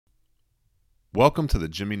Welcome to the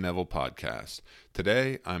Jimmy Neville Podcast.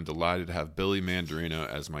 Today, I'm delighted to have Billy Mandarino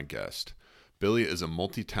as my guest. Billy is a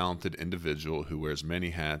multi-talented individual who wears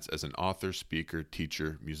many hats as an author, speaker,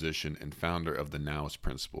 teacher, musician, and founder of the Now-ist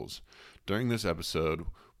principles. During this episode,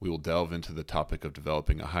 we will delve into the topic of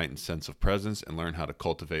developing a heightened sense of presence and learn how to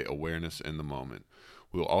cultivate awareness in the moment.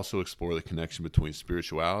 We will also explore the connection between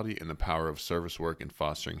spirituality and the power of service work in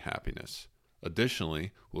fostering happiness.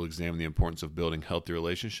 Additionally, we'll examine the importance of building healthy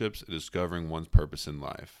relationships and discovering one's purpose in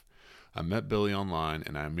life. I met Billy online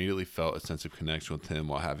and I immediately felt a sense of connection with him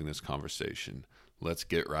while having this conversation. Let's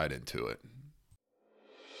get right into it.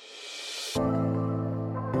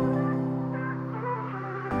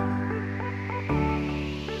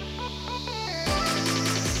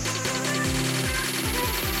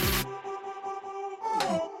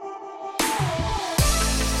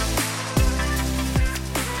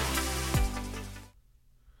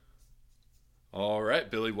 All right,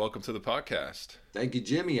 Billy, welcome to the podcast. Thank you,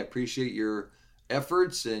 Jimmy. I appreciate your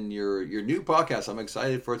efforts and your new podcast. I'm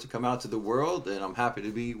excited for it to come out to the world, and I'm happy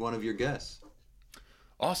to be one of your guests.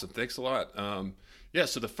 Awesome. Thanks a lot.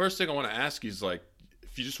 So the first thing I want to ask you is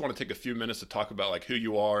if you just want to take a few minutes to talk about who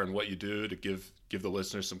you are and what you do to give the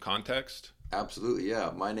listeners some context. Absolutely,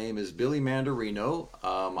 yeah. My name is Billy Mandarino.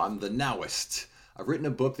 I'm the Now-ist. I've written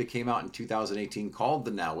a book that came out in 2018 called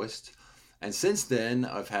The Now-ist. And since then,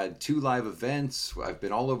 I've had 2 live events. I've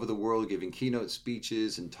been all over the world giving keynote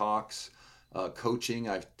speeches and talks, coaching.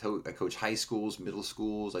 I coach high schools, middle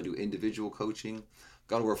schools. I do individual coaching.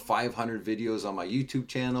 Got over 500 videos on my YouTube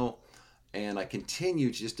channel. And I continue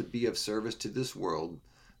just to be of service to this world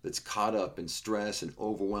that's caught up in stress and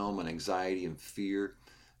overwhelm and anxiety and fear.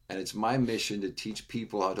 And it's my mission to teach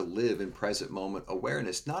people how to live in present moment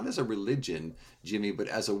awareness, not as a religion, Jimmy, but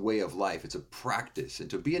as a way of life. It's a practice. And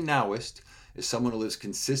to be a Now-ist is someone who lives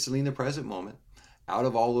consistently in the present moment, out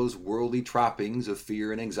of all those worldly trappings of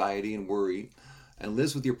fear and anxiety and worry, and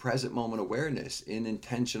lives with your present moment awareness in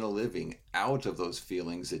intentional living, out of those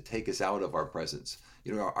feelings that take us out of our presence.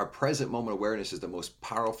 You know, our present moment awareness is the most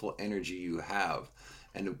powerful energy you have.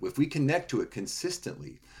 And if we connect to it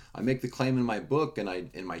consistently, I make the claim in my book and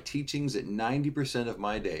in my teachings that 90% of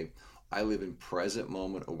my day, I live in present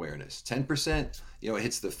moment awareness. 10%, it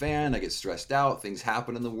hits the fan, I get stressed out, things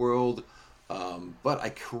happen in the world, but I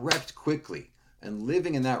correct quickly. And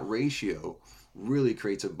living in that ratio really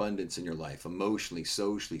creates abundance in your life, emotionally,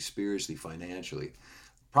 socially, spiritually, financially.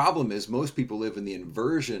 Problem is, most people live in the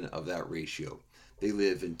inversion of that ratio. They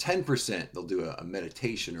live in 10%, they'll do a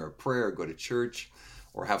meditation or a prayer, go to church,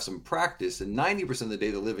 or have some practice, and 90% of the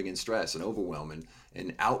day they're living in stress and overwhelm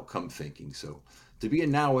and outcome thinking. So to be a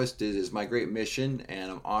Now-ist is my great mission,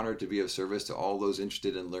 and I'm honored to be of service to all those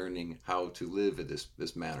interested in learning how to live in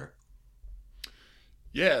this manner.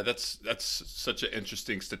 Yeah, that's such an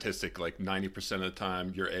interesting statistic. 90% of the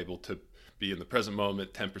time you're able to be in the present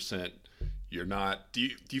moment, 10% you're not. Do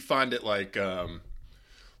you find it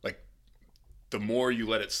the more you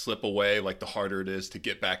let it slip away, the harder it is to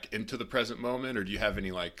get back into the present moment? Or do you have any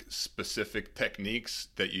specific techniques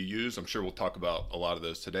that you use? I'm sure we'll talk about a lot of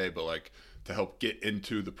those today, but to help get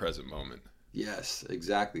into the present moment. Yes,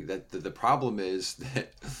 exactly. That the problem is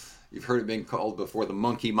that you've heard it being called before the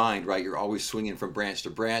monkey mind, right? You're always swinging from branch to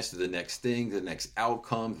branch to the next thing, to the next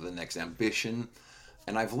outcome, to the next ambition.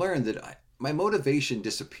 And I've learned that my motivation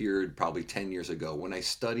disappeared probably 10 years ago when I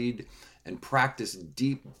studied and practiced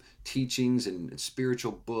deep teachings and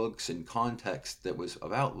spiritual books and context that was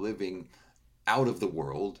about living out of the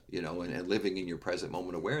world, and living in your present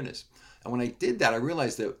moment awareness. And when I did that, I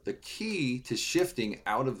realized that the key to shifting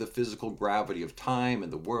out of the physical gravity of time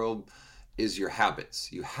and the world is your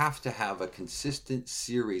habits. You have to have a consistent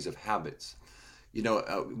series of habits.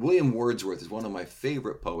 William Wordsworth is one of my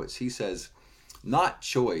favorite poets. He says, "Not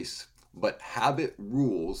choice, but habit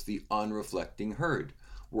rules the unreflecting herd."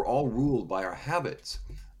 We're all ruled by our habits.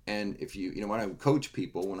 And if when I coach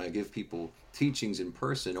people, when I give people teachings in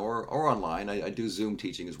person or online, I do Zoom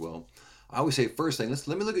teaching as well. I always say, first thing, let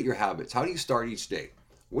me look at your habits. How do you start each day?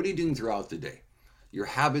 What are you doing throughout the day? Your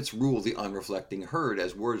habits rule the unreflecting herd,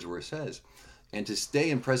 as Wordsworth says. And to stay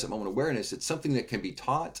in present moment awareness, it's something that can be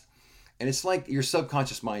taught. And it's like your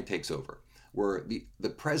subconscious mind takes over, where the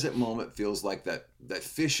present moment feels like that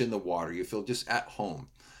fish in the water. You feel just at home.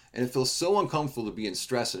 And it feels so uncomfortable to be in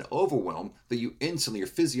stress and overwhelm that you instantly, your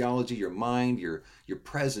physiology, your mind, your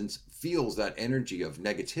presence feels that energy of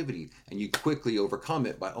negativity, and you quickly overcome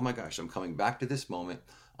it by, oh my gosh, I'm coming back to this moment.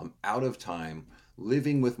 I'm out of time,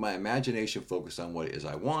 living with my imagination focused on what it is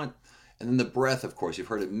I want. And then the breath, of course, you've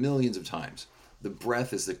heard it millions of times. The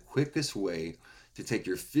breath is the quickest way to take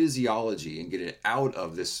your physiology and get it out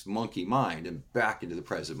of this monkey mind and back into the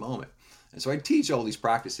present moment. And so I teach all these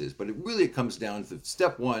practices, but it comes down to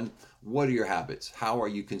step one: what are your habits? How are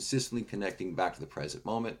you consistently connecting back to the present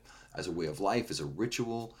moment as a way of life, as a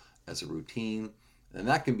ritual, as a routine? And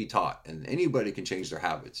that can be taught, and anybody can change their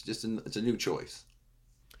habits. It's a new choice.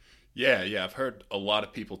 Yeah, yeah. I've heard a lot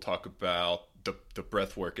of people talk about the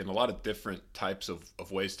breath work and a lot of different types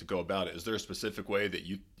of ways to go about it. Is there a specific way that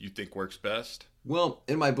you think works best? Well,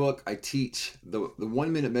 in my book, I teach the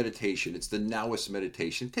 1 minute meditation. It's the Now-ist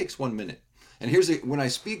meditation. It takes 1 minute. And when I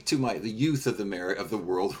speak to the youth of the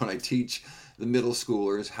world, when I teach the middle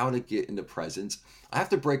schoolers how to get into presence, I have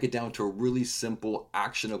to break it down to a really simple,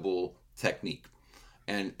 actionable technique.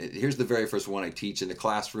 And here's the very first one I teach in the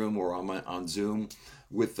classroom or on Zoom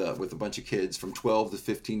with a bunch of kids from 12 to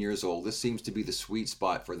 15 years old. This seems to be the sweet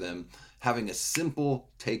spot for them, having a simple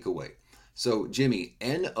takeaway. So, Jimmy,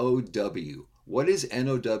 NOW. What is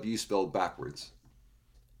NOW spelled backwards?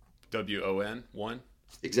 WON, one?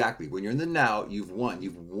 Exactly. When you're in the now, you've won.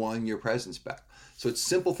 You've won your presence back. So it's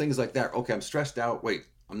simple things like that. Okay, I'm stressed out. Wait,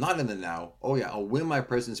 I'm not in the now. Oh yeah, I'll win my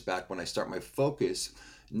presence back when I start my focus,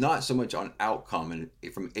 not so much on outcome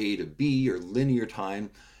and from A to B or linear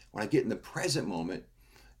time. When I get in the present moment,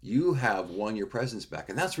 you have won your presence back.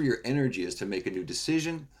 And that's where your energy is to make a new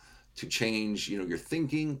decision, to change, your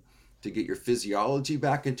thinking, to get your physiology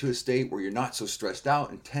back into a state where you're not so stressed out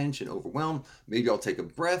and tense and overwhelmed. Maybe I'll take a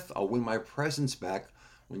breath. I'll win my presence back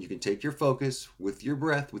when you can take your focus with your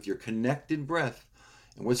breath, with your connected breath,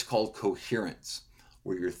 and what's called coherence,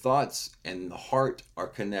 where your thoughts and the heart are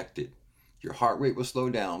connected. Your heart rate will slow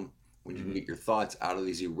down when you can get your thoughts out of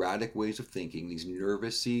these erratic ways of thinking, these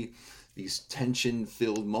nervousy, these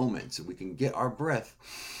tension-filled moments. And we can get our breath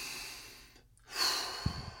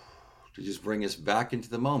to just bring us back into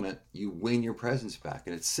the moment. You win your presence back.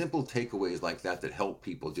 And it's simple takeaways like that that help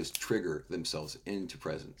people just trigger themselves into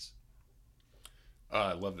presence.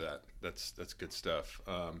 I love that. That's good stuff.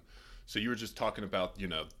 So you were just talking about,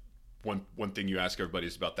 one thing you ask everybody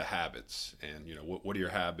is about the habits, and what are your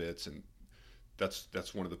habits, and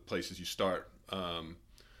that's one of the places you start.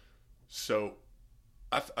 So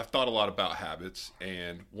I've thought a lot about habits,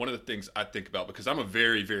 and one of the things I think about, because I'm a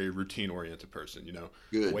very, very routine oriented person,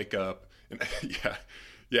 Good. wake up and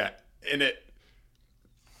yeah, and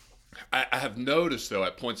I have noticed though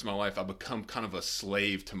at points in my life I've become kind of a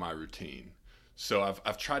slave to my routine. So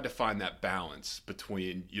I've tried to find that balance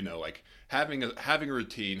between like having a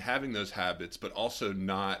routine, having those habits, but also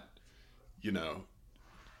not you know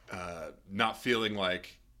not feeling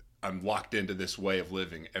like I'm locked into this way of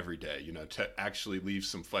living every day. To actually leave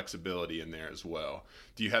some flexibility in there as well.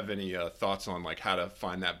 Do you have any thoughts on like how to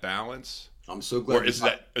find that balance? I'm so glad. Or is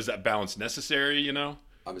that balance necessary?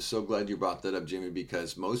 I'm so glad you brought that up, Jimmy,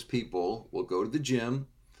 because most people will go to the gym.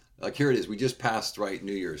 Like here it is. We just passed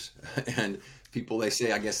New Year's, and people they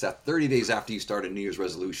say I guess that 30 days after you start a New Year's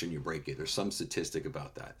resolution, you break it. There's some statistic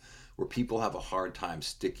about that, where people have a hard time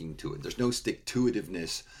sticking to it. There's no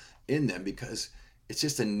stick-to-itiveness in them because it's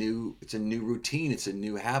just a new routine. It's a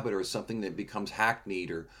new habit or something that becomes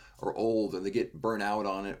hackneyed or old, and they get burnt out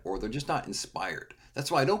on it, or they're just not inspired.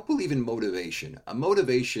 That's why I don't believe in motivation. A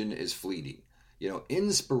motivation is fleeting.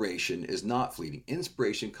 Inspiration is not fleeting.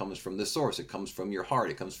 Inspiration comes from the source. It comes from your heart.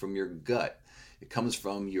 It comes from your gut. It comes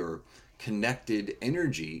from your connected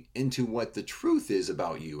energy into what the truth is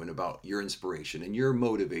about you and about your inspiration. And your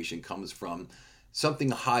motivation comes from something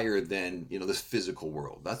higher than, this physical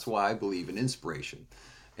world. That's why I believe in inspiration.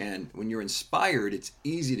 And when you're inspired, it's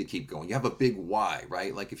easy to keep going. You have a big why,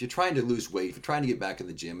 right? Like if you're trying to lose weight, if you're trying to get back in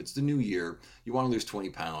the gym, it's the new year, you want to lose 20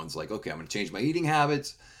 pounds. Like, okay, I'm going to change my eating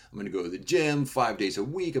habits. I'm going to go to the gym 5 days a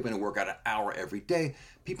week. I'm going to work out an hour every day.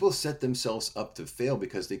 People set themselves up to fail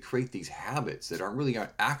because they create these habits that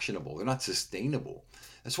aren't actionable. They're not sustainable.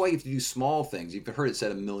 That's why you have to do small things. You've heard it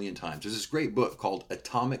said a million times. There's this great book called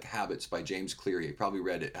Atomic Habits by James Clear. You probably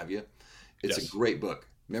read it, have you? It's Yes. a great book.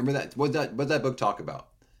 Remember that? What that book talk about?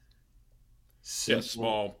 Yeah,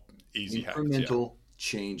 small, easy habits. Yeah. Incremental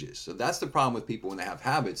changes. So that's the problem with people when they have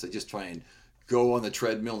habits. They just try and go on the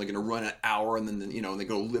treadmill. And they're going to run an hour, and then and they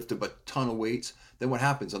go lift up a ton of weights. Then what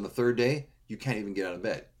happens on the third day? You can't even get out of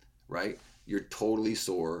bed, right? You're totally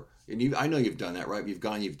sore. And I know you've done that, right? You've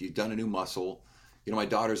done a new muscle. My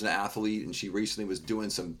daughter's an athlete, and she recently was doing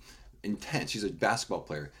some intense. She's a basketball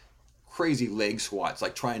player, crazy leg squats,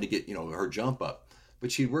 like trying to get her jump up.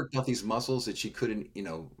 But she worked out these muscles that she couldn't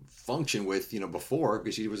function with before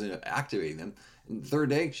because she wasn't activating them. And the third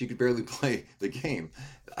day, she could barely play the game.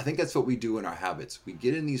 I think that's what we do in our habits. We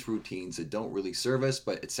get in these routines that don't really serve us,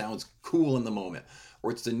 but it sounds cool in the moment.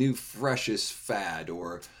 Or it's the new freshest fad,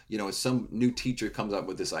 or some new teacher comes up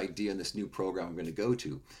with this idea and this new program I'm going to go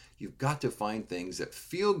to. You've got to find things that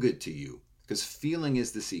feel good to you, because feeling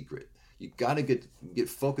is the secret. You've got to get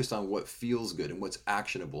focused on what feels good and what's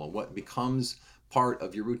actionable and what becomes part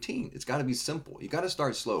of your routine. It's got to be simple. You got to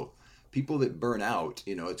start slow. People that burn out,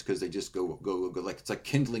 it's because they just go like it's like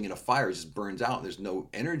kindling in a fire. It just burns out and there's no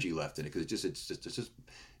energy left in it, because it's just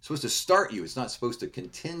supposed to start you. It's not supposed to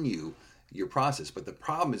continue your process. But the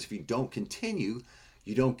problem is, if you don't continue,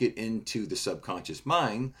 you don't get into the subconscious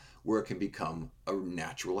mind, where it can become a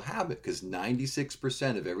natural habit, because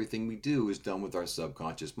 96% of everything we do is done with our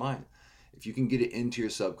subconscious mind. If you can get it into your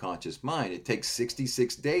subconscious mind, it takes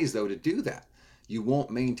 66 days though to do that. You won't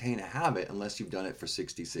maintain a habit unless you've done it for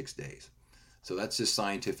 66 days. So that's just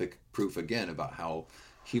scientific proof again about how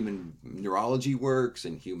human neurology works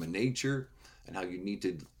and human nature, and how you need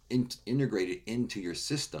to integrate it into your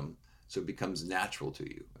system so it becomes natural to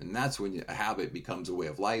you. And that's when a habit becomes a way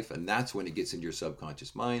of life, and that's when it gets into your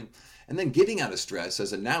subconscious mind. And then getting out of stress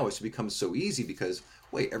as a Now-ist becomes so easy, because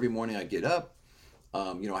every morning I get up,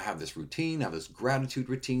 I have this routine, I have this gratitude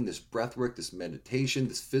routine, this breath work, this meditation,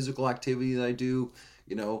 this physical activity that I do,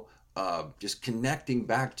 just connecting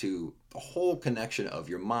back to the whole connection of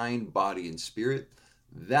your mind, body, and spirit.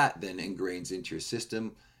 That then ingrains into your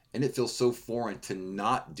system, and it feels so foreign to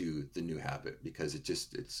not do the new habit, because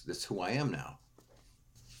that's who I am now.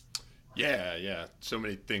 Yeah. So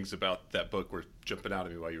many things about that book were jumping out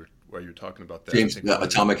at me while you were talking about that. James,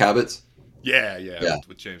 Atomic Habits. Yeah.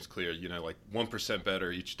 With James Clear, like 1%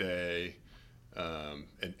 better each day,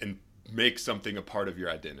 and make something a part of your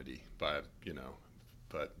identity by,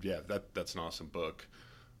 but yeah, that's an awesome book.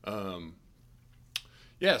 So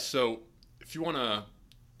if you want to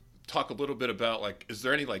talk a little bit about, is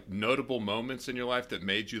there any notable moments in your life that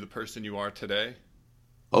made you the person you are today?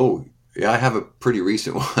 Oh, yeah, I have a pretty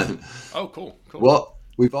recent one. Oh, cool. Well,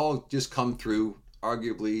 we've all just come through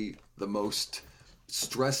arguably the most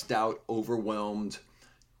stressed out, overwhelmed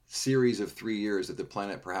series of 3 years that the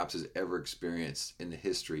planet perhaps has ever experienced in the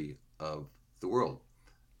history of the world.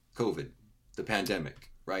 COVID, the pandemic,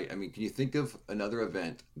 right? I mean, can you think of another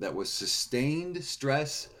event that was sustained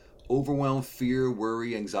stress, overwhelm, fear,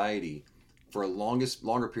 worry, anxiety for a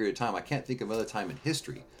longer period of time? I can't think of another time in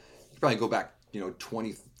history. You probably go back,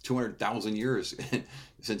 200,000 years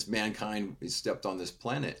since mankind stepped on this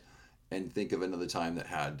planet, and think of another time that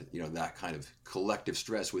had, that kind of collective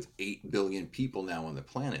stress with 8 billion people now on the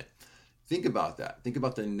planet. Think about that. Think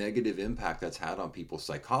about the negative impact that's had on people's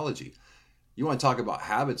psychology. You want to talk about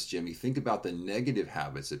habits, Jimmy? Think about the negative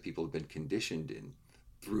habits that people have been conditioned in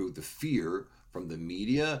through the fear from the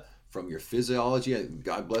media, from your physiology.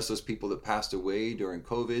 God bless those people that passed away during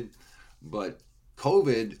COVID. But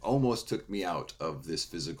COVID almost took me out of this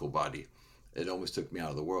physical body. It almost took me out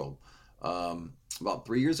of the world. About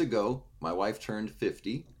 3 years ago, my wife turned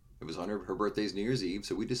 50. It was on her birthday's New Year's Eve.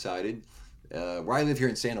 So we decided, where I live here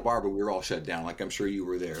in Santa Barbara, we were all shut down. Like I'm sure you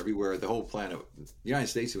were there. Everywhere, the whole planet, the United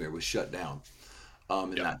States was shut down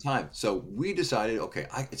in that time. So we decided, okay,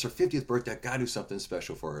 it's her 50th birthday. I got to do something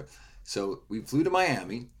special for her. So we flew to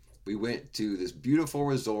Miami. We went to this beautiful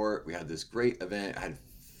resort. We had this great event. I had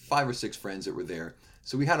 5 or 6 friends that were there.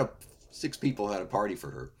 So we had 6 people had a party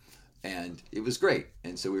for her. And it was great.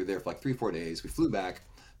 And so we were there for 3-4 days. We flew back.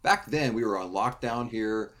 Back then, we were on lockdown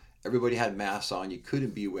here. Everybody had masks on. You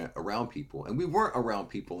couldn't be around people. And we weren't around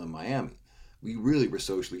people in Miami. We really were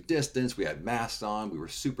socially distanced. We had masks on. We were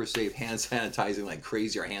super safe, hand sanitizing like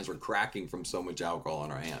crazy. Our hands were cracking from so much alcohol on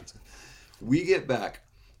our hands. We get back,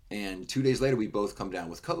 and 2 days later, we both come down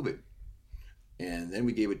with COVID. And then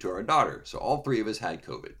we gave it to our daughter. So all 3 of us had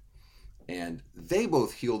COVID. And they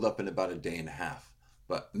both healed up in about a day and a half.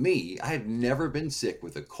 But me, I had never been sick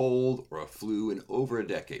with a cold or a flu in over a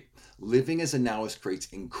decade. Living as a Now-ist creates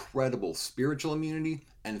incredible spiritual immunity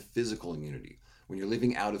and physical immunity. When you're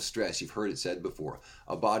living out of stress, you've heard it said before,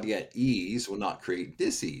 a body at ease will not create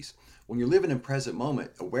dis-ease. When you're living in present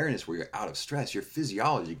moment awareness where you're out of stress, your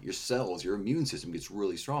physiology, your cells, your immune system gets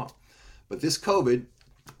really strong. But this COVID,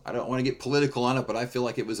 I don't want to get political on it, but I feel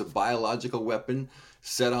like it was a biological weapon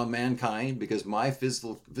set on mankind, because my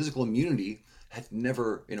physical immunity had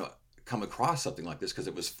never, come across something like this, because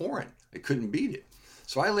it was foreign. I couldn't beat it.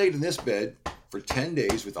 So I laid in this bed for 10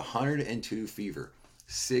 days with 102 fever,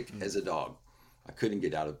 sick as a dog. I couldn't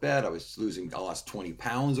get out of bed. I lost 20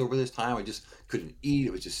 pounds over this time. I just couldn't eat.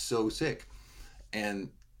 It was just so sick. And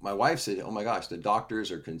my wife said, oh my gosh, the doctors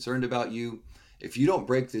are concerned about you. If you don't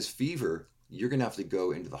break this fever, you're going to have to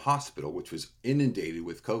go into the hospital, which was inundated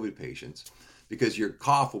with COVID patients, because your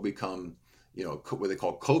cough will become, what they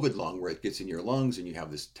call COVID lung, where it gets in your lungs and you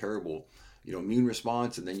have this terrible, immune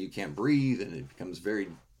response, and then you can't breathe and it becomes very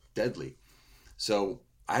deadly. So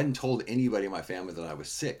I hadn't told anybody in my family that I was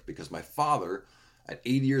sick, because my father at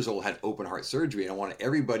 80 years old had open heart surgery, and I wanted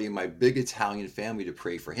everybody in my big Italian family to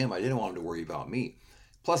pray for him. I didn't want him to worry about me.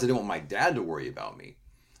 Plus, I didn't want my dad to worry about me.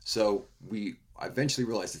 So I eventually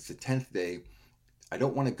realized it's the 10th day. I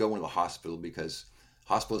don't want to go into the hospital because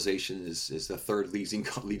hospitalization is the third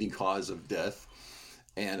leading cause of death.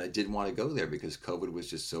 And I didn't want to go there because COVID was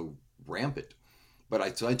just so rampant.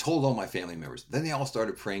 So I told all my family members. Then they all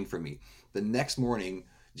started praying for me. The next morning,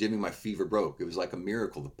 Jimmy, my fever broke. It was like a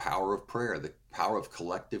miracle. The power of prayer, the power of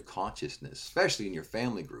collective consciousness, especially in your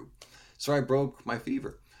family group. So I broke my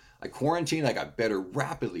fever. I quarantined. I got better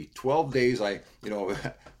rapidly. 12 days, I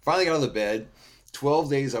finally got out of the bed. 12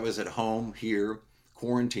 days I was at home here,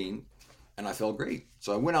 quarantined, and I felt great.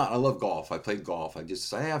 So I went out. I love golf. I played golf. I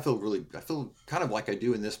feel kind of like I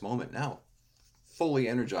do in this moment now, fully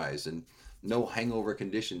energized and no hangover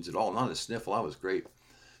conditions at all. Not a sniffle. I was great.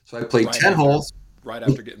 So I played 10 holes. Right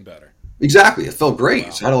after getting better. Exactly. It felt great.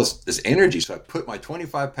 Wow. So I had all this energy. So I put my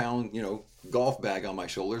 25-pound, golf bag on my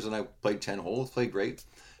shoulders, and I played 10 holes, played great.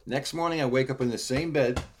 Next morning, I wake up in the same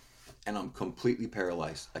bed, and I'm completely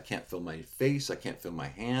paralyzed. I can't feel my face. I can't feel my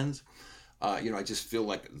hands. I just feel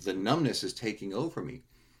like the numbness is taking over me.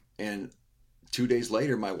 And 2 days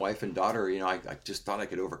later, my wife and daughter, I just thought I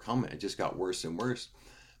could overcome it. It just got worse and worse.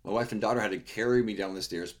 My wife and daughter had to carry me down the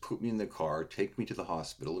stairs, put me in the car, take me to the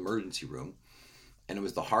hospital, emergency room. And it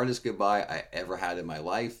was the hardest goodbye I ever had in my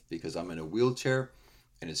life, because I'm in a wheelchair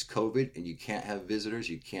and it's COVID and you can't have visitors.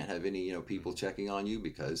 You can't have any, people checking on you,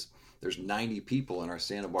 because there's 90 people in our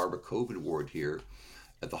Santa Barbara COVID ward here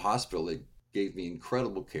at the hospital. They gave me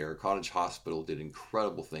incredible care. Cottage Hospital did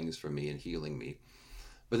incredible things for me and healing me.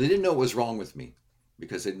 But they didn't know what was wrong with me,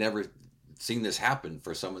 because they'd never seen this happen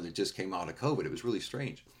for someone that just came out of COVID. It was really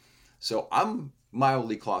strange. So I'm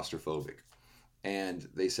mildly claustrophobic. And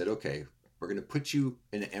they said, okay, we're going to put you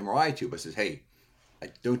in an MRI tube. I said, hey, I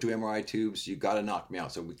don't do MRI tubes. You got to knock me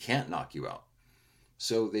out. So we can't knock you out.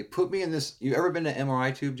 So they put me in this. You ever been to an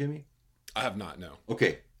MRI tube, Jimmy? I have not, no.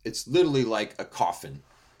 Okay. It's literally like a coffin.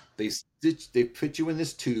 They put you in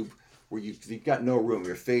this tube where you've got no room.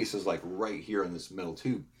 Your face is like right here in this metal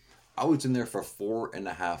tube. I was in there for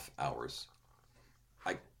 4.5 hours.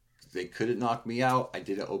 They couldn't knock me out. I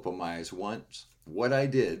didn't open my eyes once. What I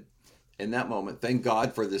did in that moment, thank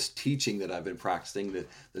God for this teaching that I've been practicing, the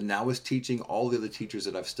Now-ist teaching, all the other teachers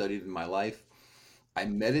that I've studied in my life. I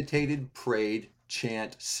meditated, prayed,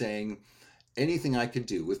 chant, sang, anything I could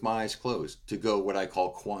do with my eyes closed to go what I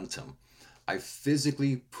call quantum. I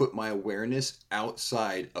physically put my awareness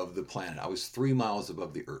outside of the planet. I was 3 miles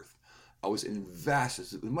above the earth. I was in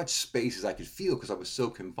as much space as I could feel, because I was so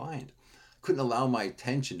confined. Couldn't allow my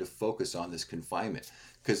attention to focus on this confinement,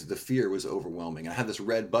 because the fear was overwhelming. And I had this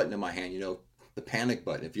red button in my hand, the panic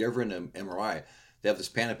button. If you're ever in an MRI, they have this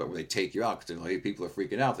panic button where they take you out, because they're like, hey, people are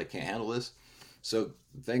freaking out. They can't handle this. So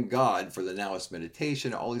thank God for the Now-ist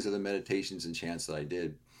meditation, all these other meditations and chants that I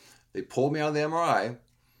did. They pulled me out of the MRI.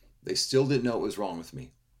 They still didn't know what was wrong with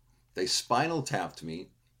me. They spinal tapped me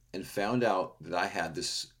and found out that I had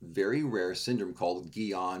this very rare syndrome called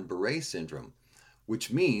Guillain-Barré syndrome,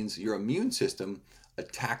 which means your immune system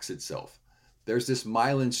attacks itself. There's this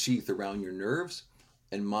myelin sheath around your nerves,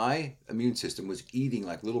 and my immune system was eating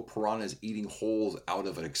like little piranhas, eating holes out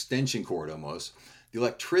of an extension cord almost. The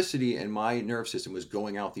electricity in my nerve system was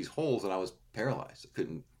going out these holes, and I was paralyzed. I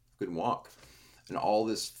couldn't walk. And all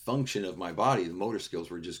this function of my body, the motor skills,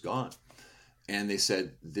 were just gone. And they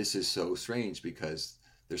said, this is so strange, because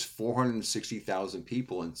there's 460,000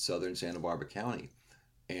 people in southern Santa Barbara County,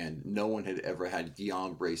 and no one had ever had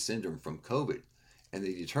Guillain-Barré syndrome from COVID. And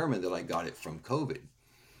they determined that I got it from COVID.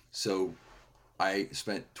 So I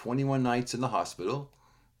spent 21 nights in the hospital.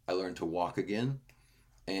 I learned to walk again.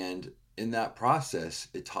 And in that process,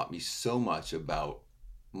 it taught me so much about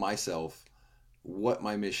myself, what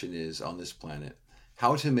my mission is on this planet,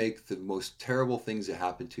 how to make the most terrible things that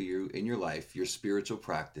happen to you in your life your spiritual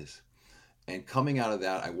practice. And coming out of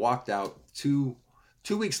that, I walked out two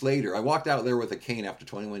weeks later. I walked out there with a cane after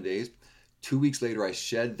 21 days. 2 weeks later, I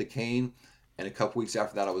shed the cane. And a couple weeks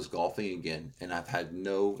after that, I was golfing again. And I've had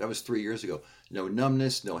that was 3 years ago, no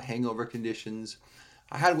numbness, no hangover conditions.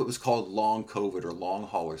 I had what was called long COVID or long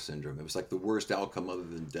hauler syndrome. It was like the worst outcome other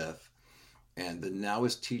than death. And the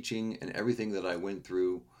Now-ist teaching and everything that I went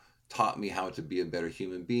through taught me how to be a better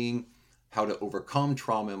human being, how to overcome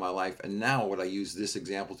trauma in my life. And now what I use this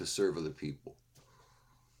example to serve other people.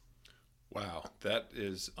 Wow, that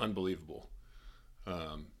is unbelievable.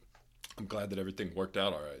 Um, I'm glad that everything worked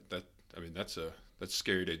out all right. I mean, that's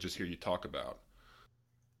scary to just hear you talk about.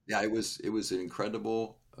 Yeah, it was an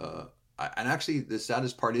incredible. And actually, the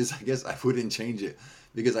saddest part is, I guess I wouldn't change it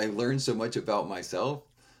because I learned so much about myself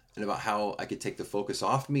and about how I could take the focus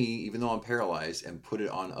off me, even though I'm paralyzed, and put it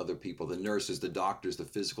on other people, the nurses, the doctors, the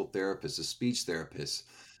physical therapists, the speech therapists.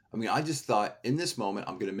 I mean, I just thought in this moment,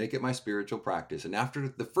 I'm going to make it my spiritual practice. And after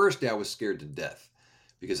the first day, I was scared to death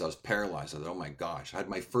because I was paralyzed. I thought, oh my gosh, I had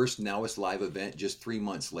my first Now-ist live event just 3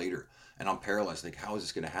 months later, and I'm paralyzed. Like, how is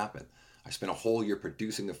this going to happen? I spent a whole year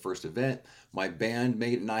producing the first event. My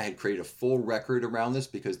bandmate and I had created a full record around this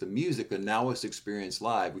because the music, the Now-ist Experience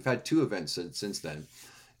Live, we've had two events since then,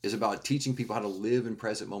 is about teaching people how to live in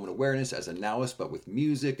present moment awareness as a Nowist, but with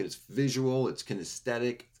music. And it's visual, it's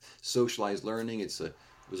kinesthetic, socialized learning. It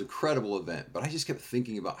was an incredible event. But I just kept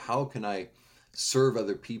thinking about how can I serve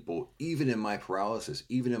other people, even in my paralysis,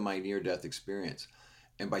 even in my near-death experience.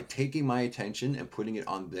 And by taking my attention and putting it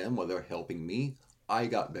on them while they're helping me, I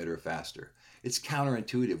got better faster. It's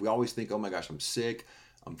counterintuitive. We always think, oh my gosh, I'm sick,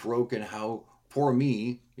 I'm broken, how poor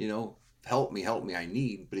me, help me, I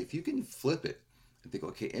need. But if you can flip it and think,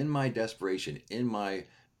 okay, in my desperation, in my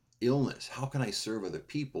illness, how can I serve other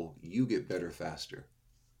people? You get better faster.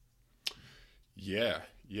 Yeah,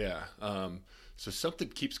 yeah. So something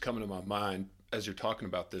keeps coming to my mind as you're talking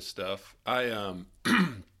about this stuff. I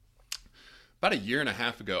About a year and a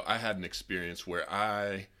half ago, I had an experience where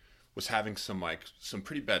I was having some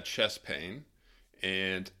pretty bad chest pain,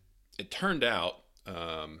 and it turned out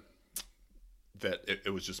that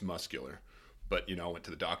it was just muscular. But I went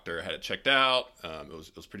to the doctor, had it checked out. It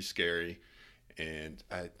was pretty scary, and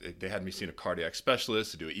they had me seeing a cardiac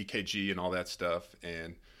specialist to do an EKG and all that stuff.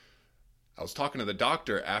 And I was talking to the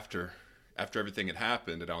doctor after everything had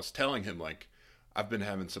happened, and I was telling him like I've been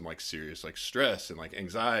having some like serious like stress and like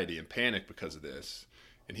anxiety and panic because of this.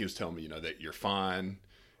 And he was telling me, that you're fine.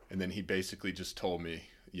 And then he basically just told me,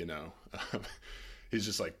 he's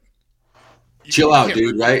just like, Chill you out, can't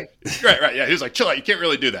dude, right? right, right. Yeah. He was like, chill out. You can't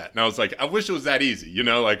really do that. And I was like, I wish it was that easy.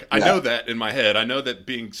 Like I Yeah, know that in my head, I know that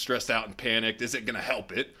being stressed out and panicked isn't going to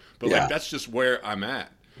help it, but like, yeah, that's just where I'm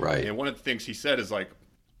at. right. And one of the things he said is like,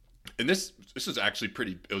 and this is actually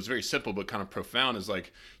it was very simple, but kind of profound, is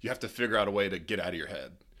like, you have to figure out a way to get out of your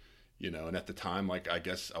head, and at the time, like, I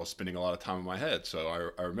guess I was spending a lot of time in my head. So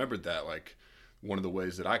I remembered that, like, one of the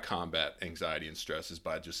ways that I combat anxiety and stress is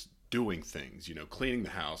by just doing things, cleaning the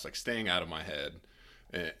house, like staying out of my head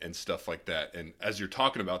and stuff like that. And as you're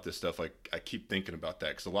talking about this stuff, like, I keep thinking about that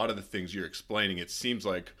because a lot of the things you're explaining, it seems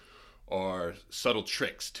like, are subtle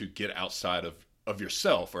tricks to get outside of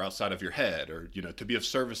yourself or outside of your head, or to be of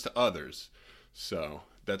service to others. So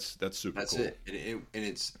that's super That's cool. it. And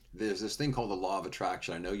it's there's this thing called the law of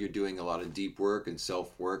attraction. I know you're doing a lot of deep work and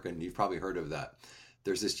self work, and you've probably heard of that.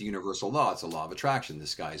 There's this universal law. It's a law of attraction. The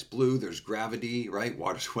sky is blue. There's gravity, right?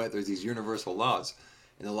 Water's wet. There's these universal laws,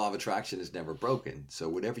 and the law of attraction is never broken. So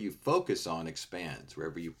whatever you focus on expands.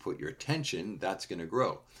 Wherever you put your attention, that's going to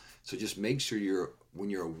grow. So just make sure when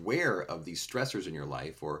you're aware of these stressors in your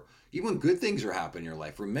life, or even when good things are happening in your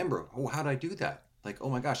life, remember, oh, how did I do that? Like, oh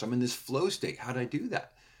my gosh, I'm in this flow state. How did I do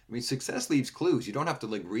that? I mean, success leaves clues. You don't have to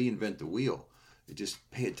like reinvent the wheel. You just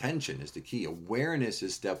pay attention is the key. Awareness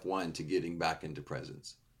is step one to getting back into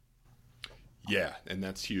presence. Yeah, and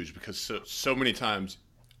that's huge because so many times,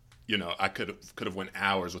 I could have went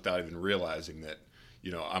hours without even realizing that,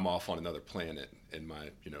 I'm off on another planet in my,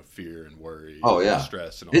 fear and worry Oh and yeah,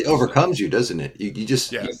 stress and all it this stuff. overcomes you, doesn't it? You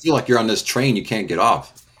just Yeah. you feel like you're on this train you can't get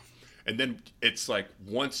off. And then it's like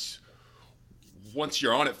once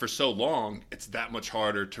you're on it for so long, it's that much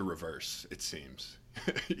harder to reverse, it seems.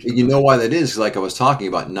 And you know why that is? Like I was talking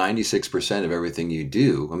about, 96% of everything you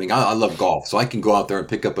do. I mean, I love golf, so I can go out there and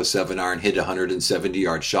pick up a 7 iron, hit a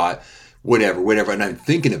 170-yard shot, whatever, and I'm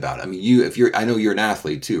thinking about it. I mean, I know you're an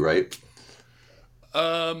athlete too, right?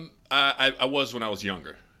 I was when I was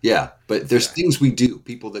younger. Yeah, but there's Yeah. things we do.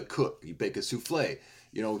 People that cook, you bake a souffle,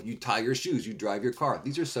 you tie your shoes, you drive your car.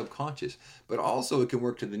 These are subconscious, but also it can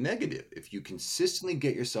work to the negative. If you consistently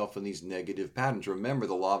get yourself in these negative patterns, remember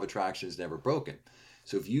the law of attraction is never broken.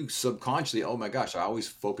 So if you subconsciously, oh my gosh, I always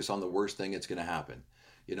focus on the worst thing that's going to happen.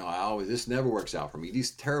 This never works out for me.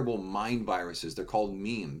 These terrible mind viruses, they're called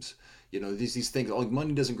memes. These things, oh,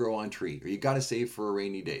 money doesn't grow on tree, or you got to save for a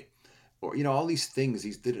rainy day, or all these things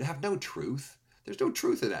these that have no truth. There's no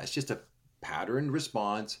truth in that. It's just a patterned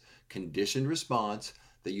response, conditioned response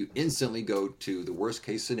that you instantly go to the worst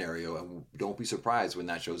case scenario, and don't be surprised when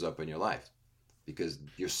that shows up in your life because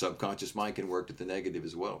your subconscious mind can work at the negative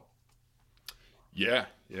as well. Yeah,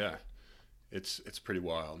 yeah. It's pretty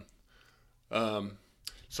wild. Um,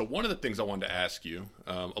 so one of the things I wanted to ask you,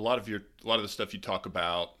 a lot of the stuff you talk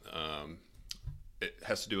about, it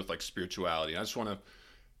has to do with like spirituality. I just want to.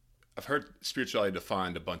 I've heard spirituality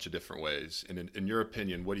defined a bunch of different ways, and in your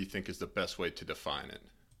opinion, what do you think is the best way to define it?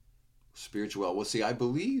 Spiritual. Well, see, I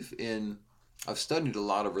believe in. I've studied a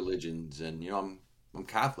lot of religions, and I'm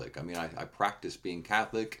Catholic. I mean, I practice being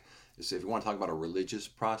Catholic. So if you want to talk about a religious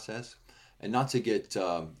process, and not to get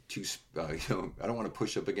too, I don't want to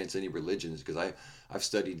push up against any religions because I've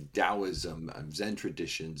studied Taoism, Zen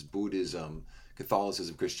traditions, Buddhism,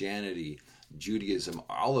 Catholicism, Christianity, Judaism,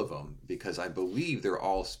 all of them, because I believe they're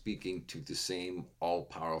all speaking to the same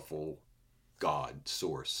all-powerful God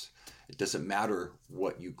source. It doesn't matter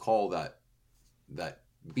what you call that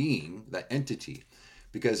being, that entity.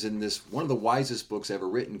 Because in this one of the wisest books ever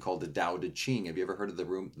written called the Tao Te Ching, have you ever heard of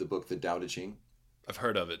the book the Tao Te Ching? I've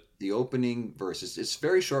heard of it. The opening verses. It's a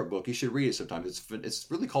very short book. You should read it sometime. It's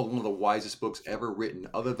really called one of the wisest books ever written,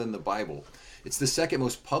 other than the Bible. It's the second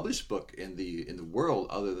most published book in the world,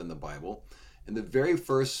 other than the Bible. In the very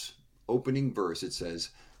first opening verse, it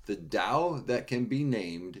says, "The Tao that can be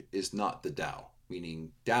named is not the Tao,"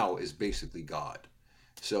 meaning Tao is basically God.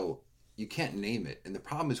 So you can't name it. And the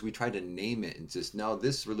problem is we try to name it and just, no,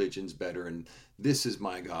 this religion's better and this is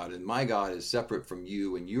my God and my God is separate from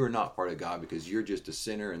you and you are not part of God because you're just a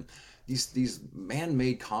sinner. And these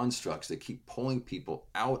man-made constructs that keep pulling people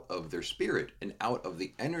out of their spirit and out of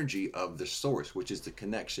the energy of the source, which is the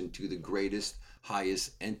connection to the greatest,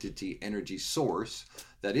 highest entity, energy source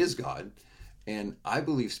that is God. And I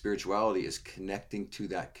believe spirituality is connecting to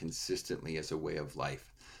that consistently as a way of life.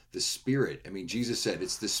 The spirit, I mean, Jesus said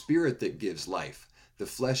it's the spirit that gives life. The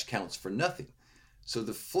flesh counts for nothing. So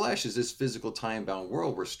the flesh is this physical time-bound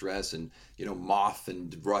world where stress and, moth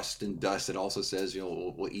and rust and dust, it also says,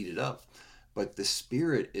 we'll eat it up. But the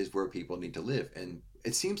spirit is where people need to live. And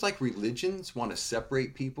it seems like religions want to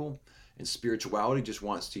separate people and spirituality just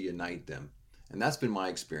wants to unite them. And that's been my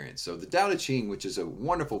experience. So the Tao Te Ching, which is a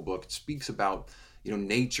wonderful book, it speaks about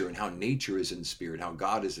nature and how nature is in spirit, how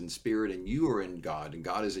God is in spirit and you are in God and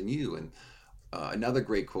God is in you. And another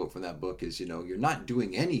great quote from that book is, you're not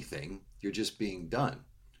doing anything, you're just being done.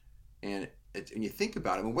 And you think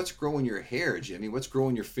about it, I mean, what's growing your hair, Jimmy? What's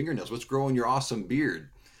growing your fingernails? What's growing your awesome beard?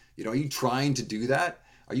 Are you trying to do that?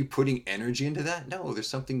 Are you putting energy into that? No, there's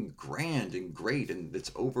something grand and great and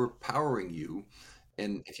that's overpowering you.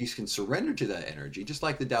 And if you can surrender to that energy, just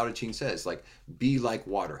like the Tao Te Ching says, like, be like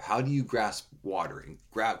water. How do you grasp water? And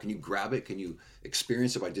can you grab it? Can you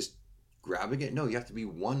experience it by just grabbing it? No, you have to be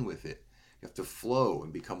one with it. You have to flow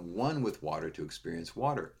and become one with water to experience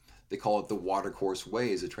water. They call it the watercourse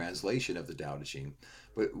way as a translation of the Tao Te Ching.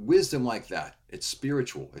 But wisdom like that, it's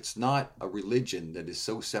spiritual. It's not a religion that is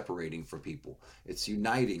so separating for people. It's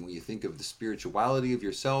uniting when you think of the spirituality of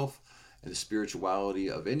yourself and the spirituality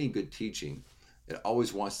of any good teaching. It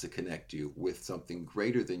always wants to connect you with something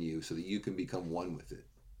greater than you so that you can become one with it.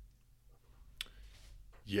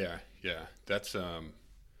 Yeah, yeah. That's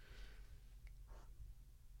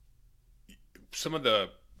some of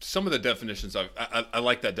the definitions I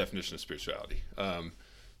like that definition of spirituality.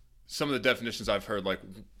 Some of the definitions I've heard, like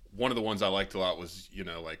one of the ones I liked a lot was,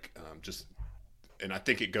 just, and I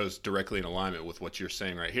think it goes directly in alignment with what you're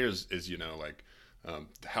saying right here is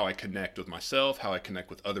how I connect with myself, how I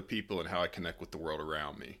connect with other people, and how I connect with the world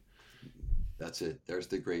around me. That's it. That's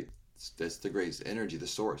the greatest energy, the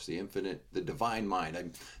source, the infinite, the divine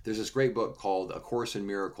mind. There's this great book called A Course in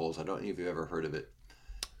Miracles. I don't know if you've ever heard of it.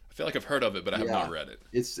 I feel like I've heard of it, but I have not read it.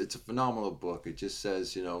 It's a phenomenal book. It just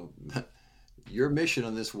says, your mission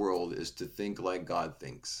on this world is to think like God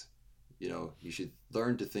thinks. You should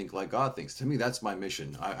learn to think like God thinks. To me, that's my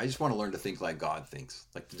mission. I just want to learn to think like God thinks,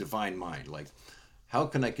 like the divine mind. Like, how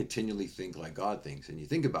can I continually think like God thinks? And you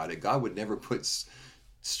think about it, God would never put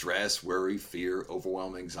stress, worry, fear,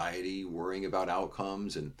 overwhelm, anxiety, worrying about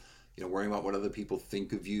outcomes and, worrying about what other people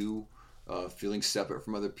think of you, feeling separate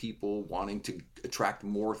from other people, wanting to attract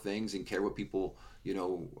more things and care what people,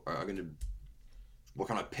 are going to, what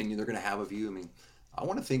kind of opinion they're going to have of you. I mean, I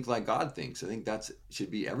want to think like God thinks. I think that should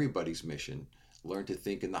be everybody's mission. Learn to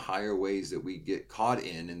think in the higher ways that we get caught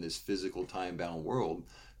in this physical time-bound world.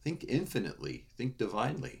 Think infinitely. Think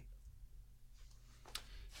divinely.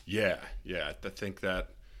 Yeah. I think that,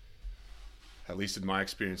 at least in my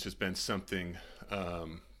experience, has been something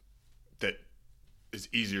that is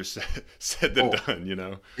easier said than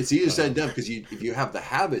done. It's easier said than done because if you have the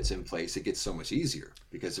habits in place, it gets so much easier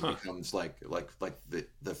because it becomes like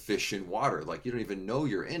the fish in water. Like, you don't even know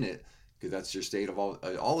you're in it because that's your state of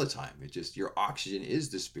all the time. It just, your oxygen is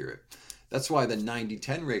the spirit. That's why the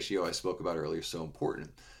 90-10 ratio I spoke about earlier is so important.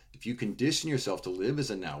 If you condition yourself to live as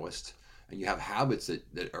a Now-ist and you have habits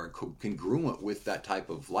that are congruent with that type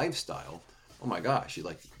of lifestyle, oh my gosh,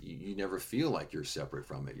 you never feel like you're separate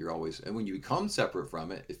from it. You're always, and when you become separate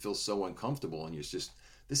from it, it feels so uncomfortable, and you're just,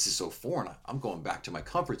 this is so foreign. I'm going back to my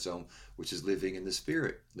comfort zone, which is living in the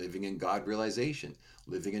spirit, living in God realization,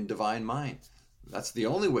 living in divine mind. That's the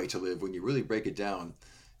only way to live when you really break it down.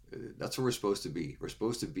 That's what we're supposed to be. We're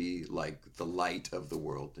supposed to be like the light of the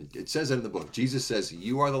world. It says it in the book. Jesus says,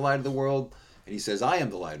 "You are the light of the world," and he says, "I am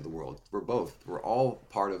the light of the world." We're both. We're all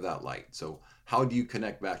part of that light. So how do you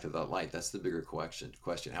connect back to that light? That's the bigger question.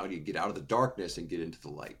 How do you get out of the darkness and get into the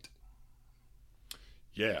light?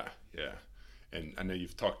 Yeah, yeah. And I know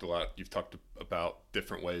you've talked a lot. You've talked about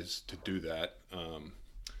different ways to do that.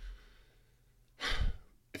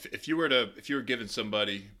 If you were giving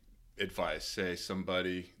somebody advice, say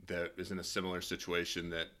somebody that is in a similar situation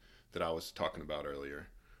that I was talking about earlier,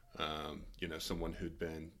 someone who'd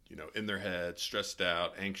been, in their head, stressed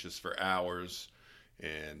out, anxious for hours,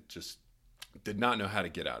 and just did not know how to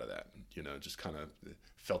get out of that, just kind of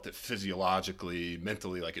felt it physiologically,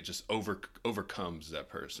 mentally, like it just overcomes that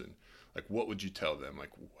person. Like, what would you tell them? Like,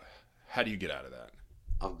 how do you get out of that?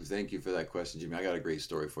 Thank you for that question, Jimmy. I got a great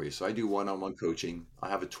story for you. So I do one-on-one coaching. I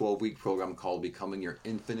have a 12-week program called Becoming Your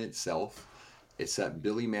Infinite Self. It's at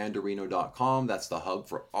billymandarino.com. That's the hub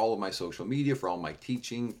for all of my social media, for all my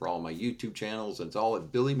teaching, for all my YouTube channels. It's all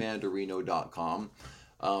at billymandarino.com.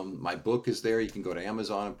 My book is there. You can go to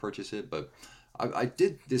Amazon and purchase it. But I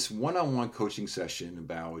did this one-on-one coaching session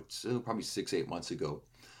about probably 6-8 months ago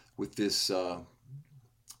with this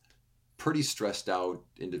pretty stressed out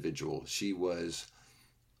individual. She was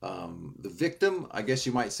the victim, I guess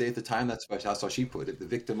you might say at the time. That's how she put it, the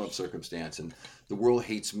victim of circumstance, and the world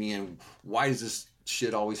hates me, and why does this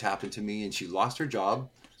shit always happen to me? And she lost her job,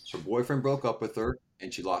 her boyfriend broke up with her,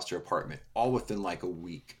 and she lost her apartment, all within like a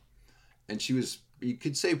week. And she was, you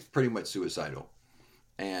could say, pretty much suicidal.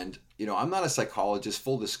 And I'm not a psychologist,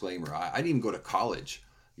 full disclaimer. I didn't even go to college.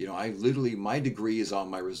 I literally, my degree is on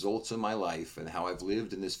my results in my life and how I've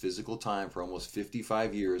lived in this physical time for almost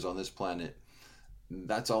 55 years on this planet.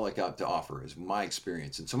 That's all I got to offer is my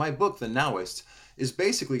experience. And so my book, The Now-ist, is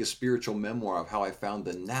basically a spiritual memoir of how I found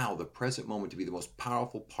the now, the present moment, to be the most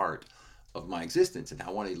powerful part of my existence, and how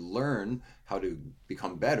I want to learn how to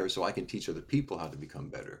become better so I can teach other people how to become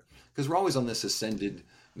better. Because we're always on this ascended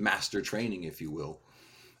master training, if you will.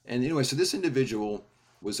 And anyway, so this individual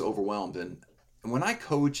was overwhelmed. And when I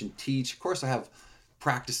coach and teach, of course, I have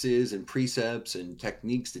practices and precepts and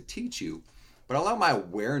techniques to teach you. But I allow my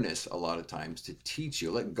awareness a lot of times to teach you.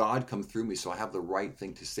 Let God come through me so I have the right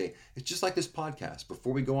thing to say. It's just like this podcast.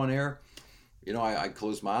 Before we go on air, I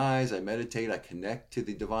close my eyes, I meditate, I connect to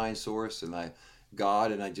the divine source and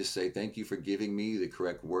God, and I just say, thank you for giving me the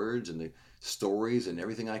correct words and the stories and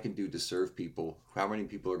everything I can do to serve people. How many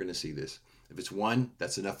people are going to see this? If it's one,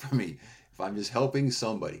 that's enough for me. If I'm just helping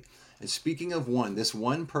somebody. And speaking of one, this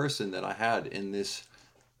one person that I had in this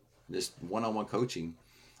one-on-one coaching,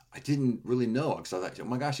 I didn't really know, because I thought, oh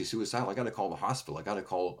my gosh, he's suicidal. I got to call the hospital. I got to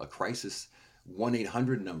call a crisis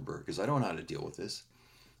 1-800 number because I don't know how to deal with this.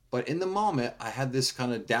 But in the moment, I had this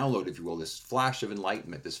kind of download, if you will, this flash of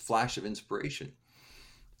enlightenment, this flash of inspiration.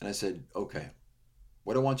 And I said, okay,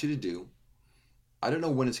 what I want you to do, I don't know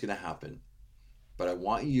when it's going to happen, but I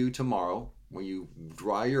want you tomorrow, when you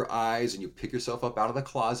dry your eyes and you pick yourself up out of the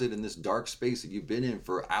closet in this dark space that you've been in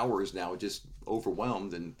for hours now, just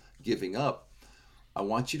overwhelmed and giving up, I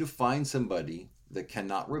want you to find somebody that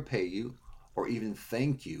cannot repay you or even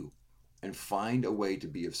thank you, and find a way to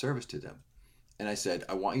be of service to them. And I said,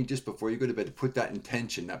 I want you, just before you go to bed, to put that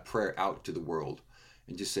intention, that prayer out to the world,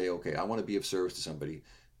 and just say, okay, I want to be of service to somebody.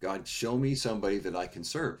 God, show me somebody that I can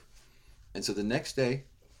serve. And so the next day,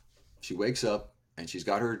 she wakes up and she's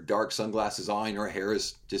got her dark sunglasses on, her hair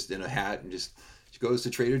is just in a hat, and she goes to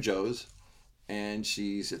Trader Joe's, and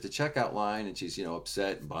she's at the checkout line, and she's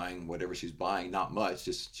upset, buying whatever she's buying, not much,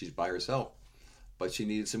 just she's by herself, but she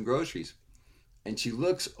needed some groceries. And she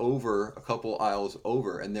looks over a couple aisles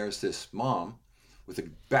over, and there's this mom with a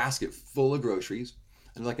basket full of groceries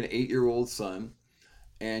and like an 8-year-old son,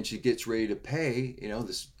 and she gets ready to pay,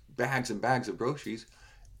 this bags and bags of groceries,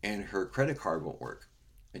 and her credit card won't work,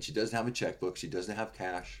 and she doesn't have a checkbook, she doesn't have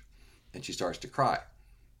cash, and she starts to cry.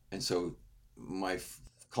 And so my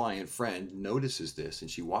client friend notices this, and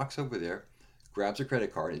she walks over there, grabs her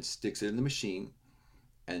credit card and sticks it in the machine,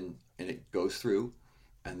 and it goes through.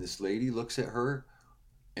 And this lady looks at her,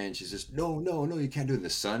 and she says, no, no, no, you can't do it. And the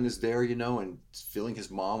son is there, and feeling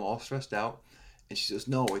his mom all stressed out. And she says,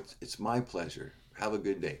 no, it's my pleasure. Have a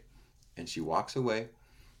good day. And she walks away.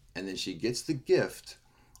 And then she gets the gift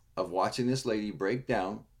of watching this lady break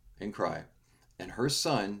down and cry. and her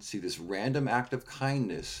son see this random act of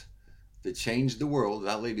kindness that changed the world,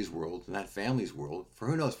 that lady's world, and that family's world, for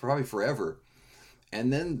who knows, probably forever.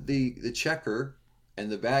 And then the checker and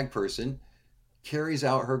the bag person carries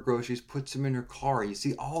out her groceries, puts them in her car. You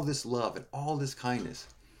see all this love and all this kindness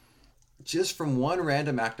just from one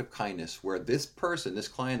random act of kindness where this person, this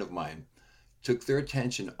client of mine, took their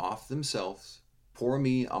attention off themselves. Poor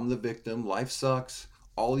me, I'm the victim. Life sucks.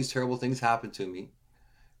 All these terrible things happen to me.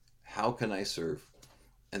 How can I serve?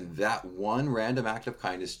 And that one random act of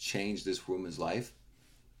kindness changed this woman's life.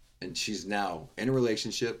 And she's now in a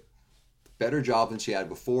relationship, better job than she had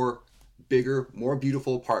before, bigger, more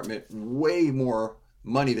beautiful apartment, way more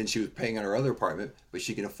money than she was paying on her other apartment, but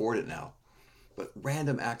she can afford it now. But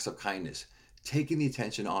random acts of kindness, taking the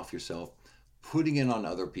attention off yourself, putting it on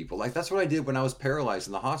other people. Like that's what I did when I was paralyzed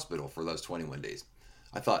in the hospital for those 21 days.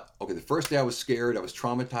 I thought, okay, the first day I was scared, I was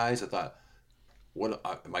traumatized. I thought, what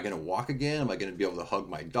am I going to walk again? Am I going to be able to hug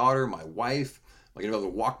my daughter, my wife? Am I going to be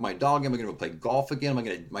able to walk my dog? Am I going to play golf again? Am I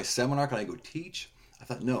going to my seminar? Can I go teach? I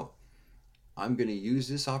thought, no, I'm going to use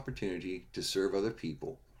this opportunity to serve other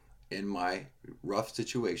people in my rough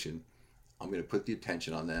situation. I'm going to put the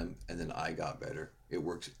attention on them, and then I got better. It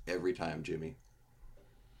works every time, Jimmy.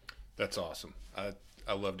 That's awesome.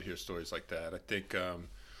 I love to hear stories like that. I think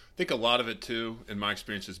a lot of it too, in my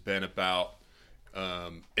experience, has been about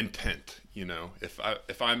intent. You know, if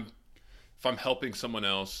I'm helping someone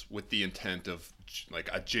else with the intent of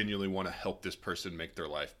like I genuinely want to help this person make their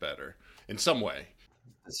life better in some way.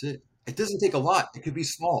 That's it. It doesn't take a lot. It could be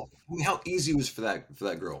small. I mean, how easy it was for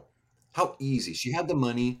that girl. How easy. She had the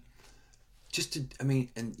money. Just to, I mean,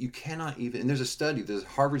 and you cannot even, and there's a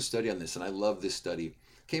Harvard study on this, and I love this study.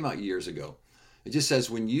 Came out years ago. It just says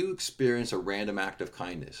when you experience a random act of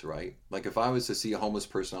kindness, right? Like if I was to see a homeless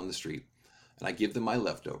person on the street and I give them my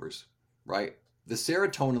leftovers, right? The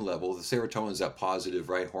serotonin is that positive,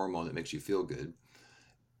 right, hormone that makes you feel good.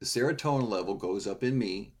 The serotonin level goes up in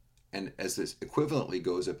me, and as this equivalently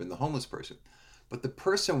goes up in the homeless person. But the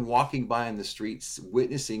person walking by in the streets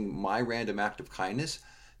witnessing my random act of kindness,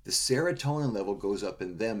 the serotonin level goes up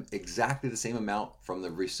in them exactly the same amount from the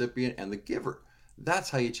recipient and the giver. That's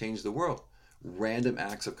how you change the world. Random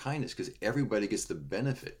acts of kindness, because everybody gets the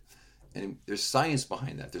benefit. And there's science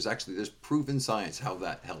behind that. There's proven science how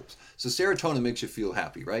that helps. So serotonin makes you feel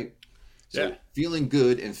happy, right? So Yeah. feeling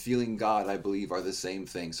good and feeling God, I believe, are the same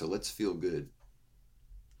thing. So let's feel good.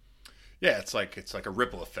 Yeah, it's like a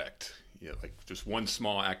ripple effect. You know, like just one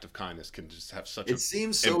small act of kindness can just have such It a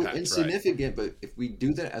seems so impact, right? insignificant, but if we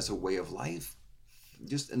do that as a way of life,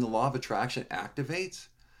 just in the law of attraction activates,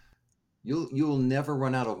 you'll never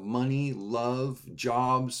run out of money, love,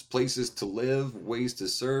 jobs, places to live, ways to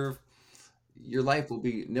serve. Your life will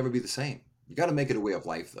be never be the same. You got to make it a way of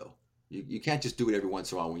life, though. You can't just do it every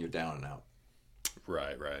once in a while when you're down and out.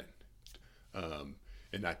 Right, right.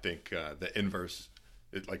 And I think the inverse,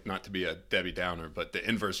 like not to be a Debbie Downer, but the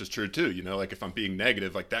inverse is true too. You know, like if I'm being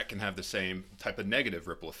negative, like that can have the same type of negative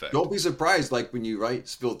ripple effect. Don't be surprised, like when you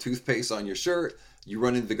spill toothpaste on your shirt, you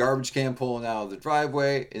run into the garbage can pulling out of the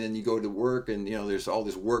driveway, and then you go to work, and there's all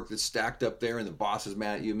this work that's stacked up there, and the boss is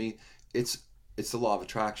mad at you. Me, it's the law of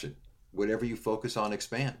attraction. Whatever you focus on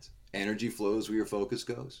expands. Energy flows where your focus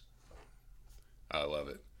goes. I love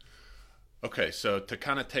it. Okay, so to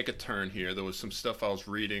kind of take a turn here, there was some stuff I was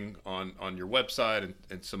reading on your website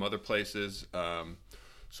and some other places.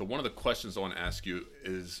 So one of the questions I want to ask you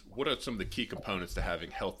is, what are some of the key components to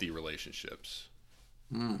having healthy relationships?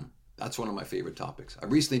 That's one of my favorite topics. I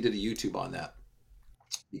recently did a YouTube on that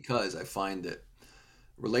because I find that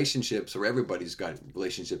relationships, or everybody's got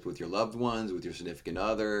relationships with your loved ones, with your significant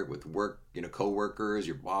other, with work, co-workers,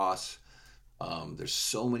 your boss. There's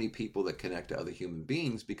so many people that connect to other human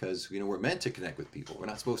beings because we're meant to connect with people. We're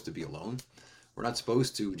not supposed to be alone. We're not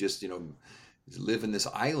supposed to just live in this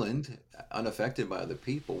island unaffected by other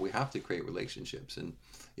people. We have to create relationships. And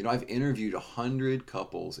I've interviewed 100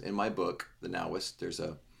 couples in my book, The Now-ist. There's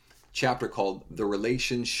a chapter called The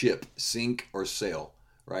Relationship, Sink or Sail,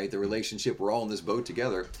 right? The relationship, we're all in this boat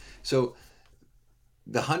together. So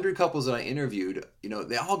the 100 couples that I interviewed,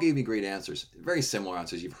 they all gave me great answers, very similar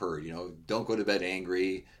answers you've heard. Don't go to bed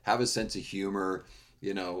angry, have a sense of humor,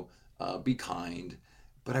 be kind.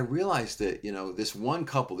 But I realized that this one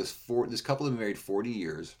couple, this couple have been married 40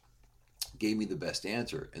 years, gave me the best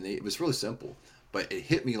answer, and it was really simple. But it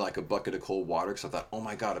hit me like a bucket of cold water because I thought, oh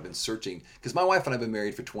my God, I've been searching. Because my wife and I have been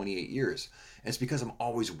married for 28 years. And it's because I'm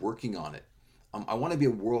always working on it. I want to be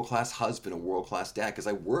a world-class husband, a world-class dad, because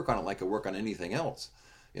I work on it like I work on anything else.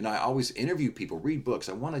 And I always interview people, read books.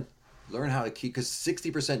 I want to learn how to keep, because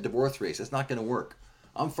 60% divorce rates, that's not going to work.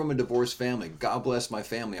 I'm from a divorced family. God bless my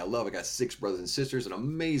family. I got 6 brothers and sisters, an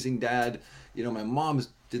amazing dad. My mom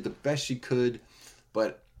did the best she could,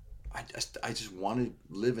 but I just want to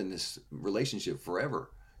live in this relationship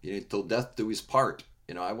forever. Till death do us part.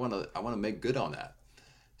 I want to make good on that.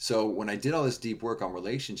 So when I did all this deep work on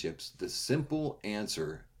relationships, the simple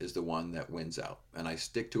answer is the one that wins out. And I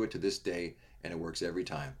stick to it to this day, and it works every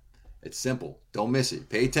time. It's simple. Don't miss it.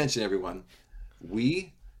 Pay attention, everyone.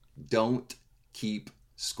 We don't keep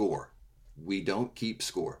score. We don't keep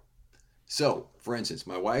score. So, for instance,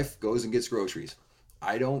 my wife goes and gets groceries.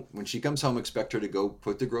 I don't, when she comes home, expect her to go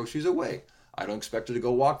put the groceries away. I don't expect her to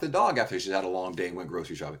go walk the dog after she's had a long day and went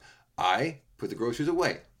grocery shopping. I put the groceries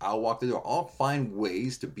away. I'll walk the door. I'll find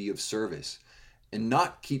ways to be of service and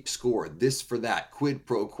not keep score, this for that, quid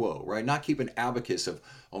pro quo, right? Not keep an abacus of,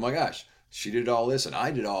 oh my gosh, she did all this and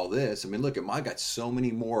I did all this. I mean, look, I got so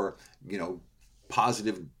many more,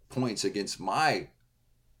 positive points against my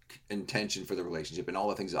intention for the relationship and all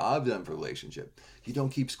the things I've done for the relationship. You don't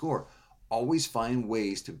keep score. Always find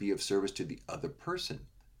ways to be of service to the other person.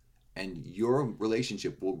 And your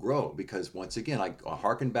relationship will grow because, once again, I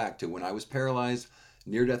harken back to when I was paralyzed,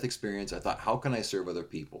 near-death experience. I thought, how can I serve other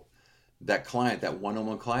people? That client, that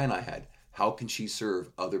one-on-one client I had, how can she serve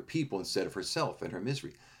other people instead of herself and her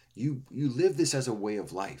misery? You live this as a way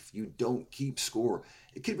of life. You don't keep score.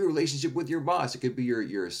 It could be a relationship with your boss. It could be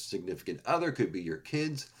your significant other. It could be your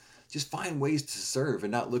kids. Just find ways to serve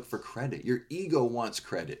and not look for credit. Your ego wants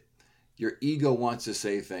credit. Your ego wants to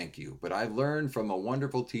say thank you. But I've learned from a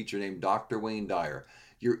wonderful teacher named Dr. Wayne Dyer,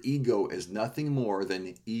 your ego is nothing more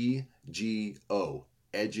than EGO,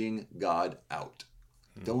 edging God out.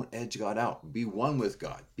 Don't edge God out. Be one with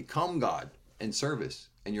God. Become God in service,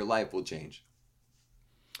 and your life will change.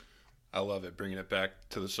 I love it. Bringing it back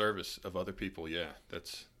to the service of other people. Yeah,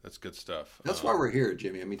 that's good stuff. That's why we're here,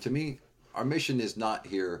 Jimmy. I mean, to me, our mission is not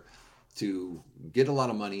here to get a lot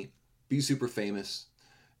of money, be super famous,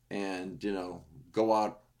 and, go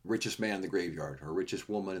out richest man in the graveyard or richest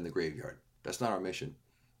woman in the graveyard. That's not our mission.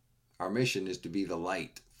 Our mission is to be the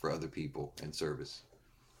light for other people and service.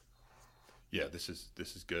 Yeah, this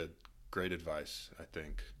is good. Great advice, I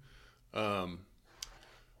think.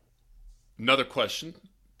 Another question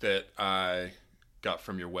that I got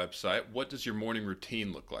from your website. What does your morning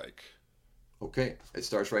routine look like? Okay, it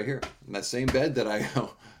starts right here. In that same bed that I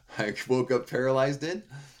woke up paralyzed in.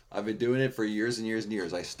 I've been doing it for years and years and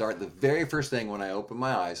years. I start the very first thing when I open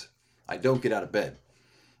my eyes. I don't get out of bed.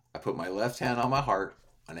 I put my left hand on my heart,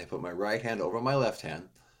 and I put my right hand over my left hand.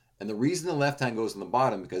 And the reason the left hand goes on the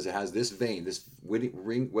bottom, because it has this vein, this wedding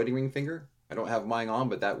ring finger. I don't have mine on,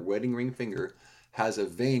 but that wedding ring finger has a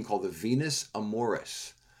vein called the venous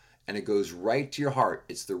amoris. And it goes right to your heart.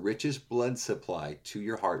 It's the richest blood supply to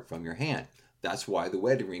your heart from your hand. That's why the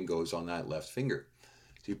wedding ring goes on that left finger.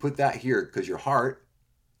 So you put that here because your heart,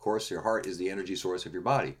 of course, your heart is the energy source of your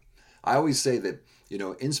body. I always say that,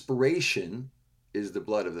 inspiration is the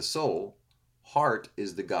blood of the soul. Heart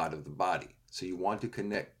is the God of the body. So you want to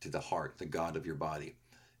connect to the heart, the God of your body.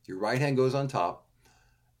 Your right hand goes on top,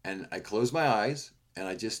 and I close my eyes, and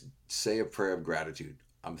I just say a prayer of gratitude.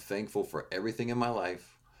 I'm thankful for everything in my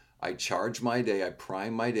life. I charge my day, I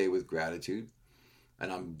prime my day with gratitude.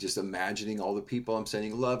 And I'm just imagining all the people I'm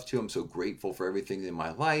sending love to. I'm so grateful for everything in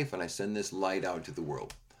my life, and I send this light out to the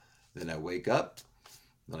world. Then I wake up,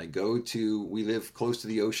 then I we live close to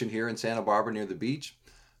the ocean here in Santa Barbara near the beach.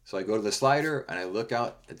 So I go to the slider, and I look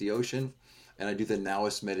out at the ocean, and I do the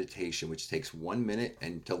Now-ist meditation, which takes 1 minute.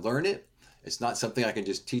 And to learn it, it's not something I can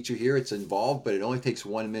just teach you here. It's involved, but it only takes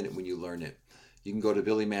 1 minute when you learn it. You can go to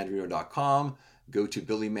BillyMandarino.com. Go to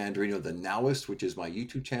Billy Mandarino, the Now-ist, which is my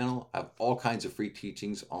YouTube channel. I have all kinds of free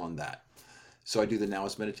teachings on that. So I do the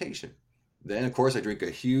Now-ist meditation. Then, of course, I drink a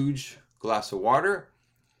huge glass of water.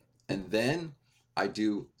 And then I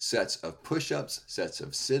do sets of push-ups, sets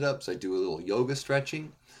of sit-ups. I do a little yoga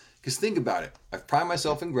stretching. Because think about it. I've primed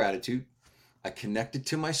myself in gratitude. I connected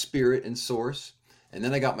to my spirit and source. And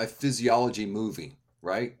then I got my physiology moving,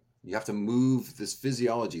 right? You have to move this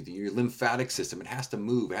physiology, your lymphatic system. It has to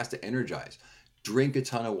move. It has to energize. Drink a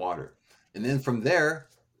ton of water. And then from there,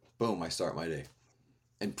 boom, I start my day.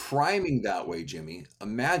 And priming that way, Jimmy,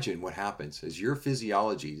 imagine what happens as your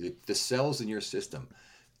physiology, the cells in your system,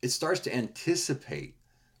 it starts to anticipate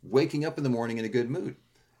waking up in the morning in a good mood. It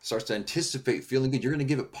starts to anticipate feeling good. You're going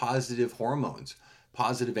to give it positive hormones,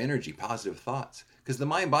 positive energy, positive thoughts. Because the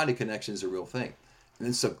mind-body connection is a real thing. And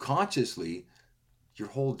then subconsciously, your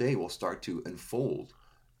whole day will start to unfold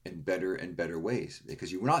in better and better ways,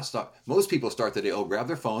 because you're not stuck. Most people start the day, grab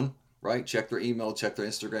their phone, right? Check their email, check their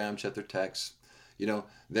Instagram, check their texts.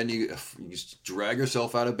 Then you drag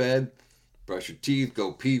yourself out of bed, brush your teeth,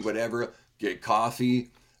 go pee, whatever, get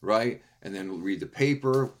coffee, right? And then read the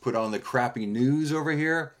paper, put on the crappy news over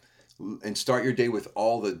here, and start your day with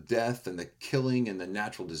all the death and the killing and the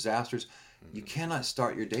natural disasters. You Hmm. cannot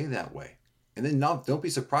start your day that way. And then don't be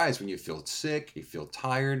surprised when you feel sick, you feel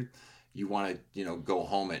tired, you want to, go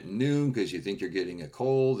home at noon because you think you're getting a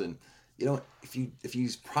cold. And if you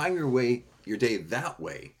prime your day that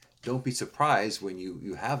way, don't be surprised when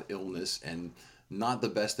you have illness and not the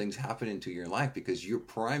best things happen into your life because you're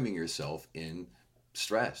priming yourself in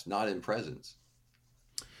stress, not in presence.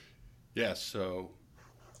 Yeah. So,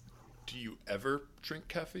 do you ever drink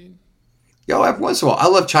caffeine? Yo, every once in a while, I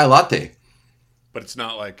love chai latte. But it's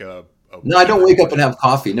not like a No, I don't every wake up and morning. have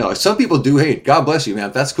coffee. No, some people do. Hey, God bless you,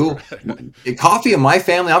 man. That's cool. Right. Coffee in my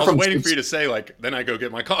family, I'm I was from. waiting for you to say like, then I go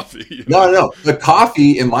get my coffee. No, no, no. The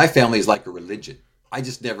coffee in my family is like a religion. I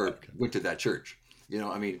just never Okay. went to that church.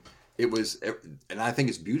 I mean, it was, and I think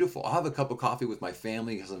it's beautiful. I'll have a cup of coffee with my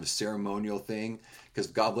family because of a ceremonial thing. Because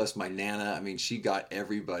God bless my Nana. I mean, she got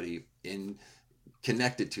everybody in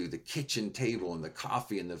connected to the kitchen table and the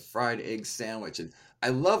coffee and the fried egg sandwich. And I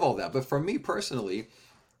love all that. But for me personally,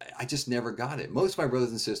 I just never got it. Most of my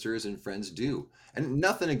brothers and sisters and friends do. And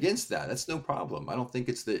nothing against that. That's no problem. I don't think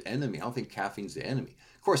it's the enemy. I don't think caffeine's the enemy.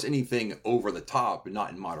 Of course, anything over the top and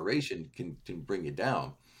not in moderation can bring you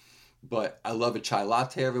down. But I love a chai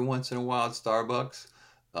latte every once in a while at Starbucks.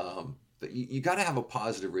 But you got to have a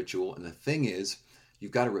positive ritual. And the thing is,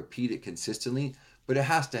 you've got to repeat it consistently, but it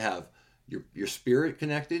has to have your spirit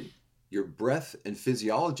connected, your breath and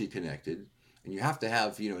physiology connected, and you have to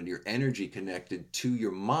have, your energy connected to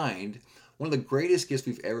your mind. One of the greatest gifts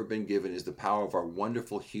we've ever been given is the power of our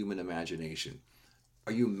wonderful human imagination.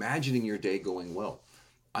 Are you imagining your day going well?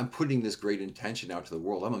 I'm putting this great intention out to the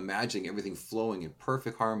world. I'm imagining everything flowing in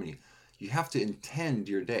perfect harmony. You have to intend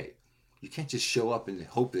your day. You can't just show up and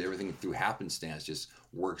hope that everything through happenstance just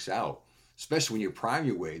works out, especially when you prime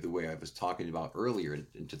your way the way I was talking about earlier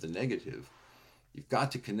into the negative. You've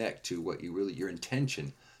got to connect to what your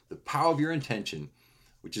intention, the power of your intention,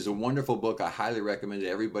 which is a wonderful book I highly recommend to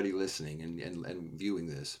everybody listening and viewing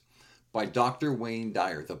this, by Dr. Wayne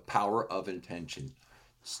Dyer, The Power of Intention.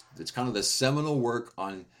 It's kind of the seminal work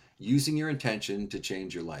on using your intention to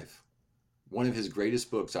change your life. One of his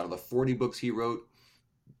greatest books out of the 40 books he wrote,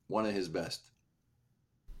 one of his best.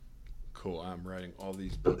 Cool. I'm writing all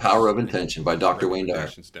these The Power books of and Intention by Dr. Wayne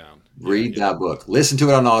Dyer. recommendations down. Yeah, Read yeah, that book. Listen to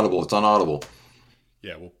it on Audible. It's on Audible.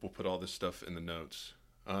 yeah. We'll put all this stuff in the notes.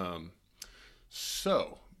 Um,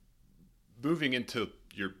 so moving into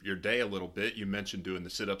your day a little bit, you mentioned doing the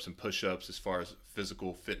sit ups and push ups as far as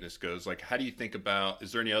physical fitness goes. Like, how do you think about?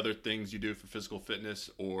 Is there any other things you do for physical fitness,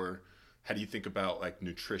 or how do you think about like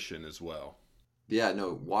nutrition as well? Yeah,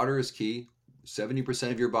 no, water is key.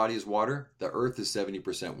 70% of your body is water. The earth is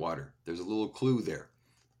 70% water. There's a little clue there,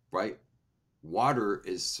 right? Water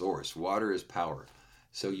is source, water is power.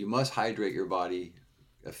 So you must hydrate your body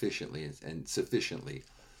efficiently and sufficiently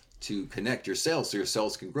to connect your cells so your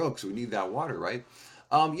cells can grow because we need that water, right?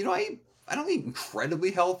 I don't eat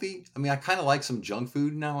incredibly healthy. I mean, I kind of like some junk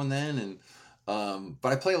food now and then, and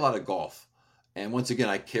but I play a lot of golf. And once again,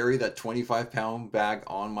 I carry that 25-pound bag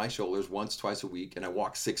on my shoulders once, twice a week, and I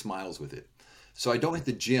walk 6 miles with it. So I don't hit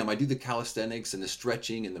the gym. I do the calisthenics and the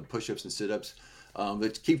stretching and the push-ups and sit-ups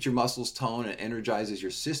that keeps your muscles toned and energizes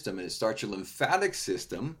your system, and it starts your lymphatic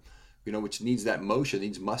system, which needs that motion,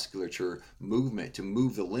 needs musculature movement to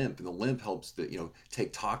move the lymph, and the lymph helps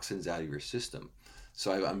take toxins out of your system.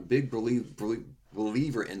 So I'm a big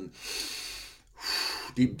believer in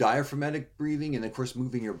deep diaphragmatic breathing and of course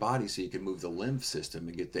moving your body so you can move the lymph system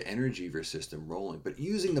and get the energy of your system rolling, but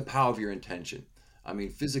using the power of your intention. I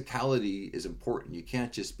mean, physicality is important. You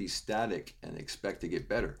can't just be static and expect to get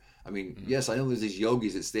better. I mean, Mm-hmm. yes, I know there's these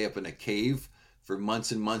yogis that stay up in a cave for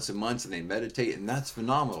months and months and months and they meditate, and that's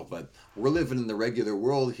phenomenal, but we're living in the regular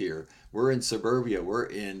world here. We're in suburbia, we're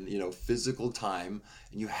in physical time,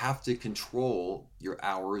 and you have to control your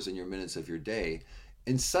hours and your minutes of your day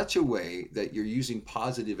in such a way that you're using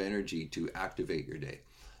positive energy to activate your day.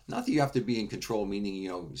 Not that you have to be in control, meaning,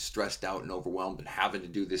 stressed out and overwhelmed and having to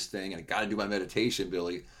do this thing. And I got to do my meditation,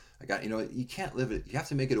 Billy. You can't live it. You have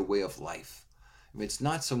to make it a way of life. I mean, it's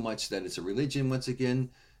not so much that it's a religion, once again.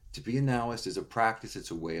 To be a Nowist is a practice,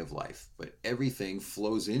 it's a way of life. But everything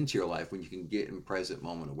flows into your life when you can get in present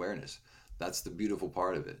moment awareness. That's the beautiful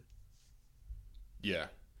part of it. Yeah,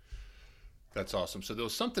 that's awesome. So there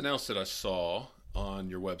was something else that I saw on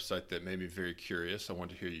your website that made me very curious. I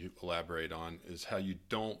wanted to hear you elaborate on is how you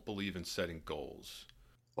don't believe in setting goals.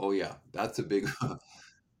 Oh, yeah, that's a big.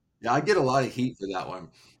 Yeah, I get a lot of heat for that one.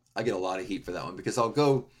 I get a lot of heat for that one because I'll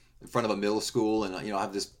go in front of a middle school and I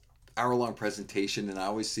have this. hour-long presentation, and I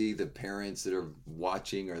always see the parents that are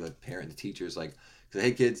watching, or the teachers, like,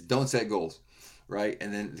 hey kids, don't set goals, right?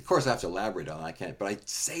 And then of course I have to elaborate on it. I can't, but I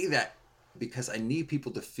say that because I need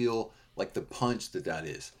people to feel like the punch that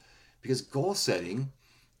is, because goal setting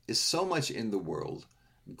is so much in the world.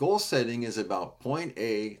 Goal setting is about point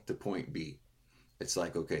A to point B. It's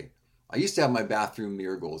like, okay, I used to have my bathroom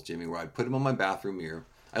mirror goals, Jimmy, where I'd put them on my bathroom mirror.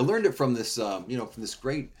 I learned it from this, from this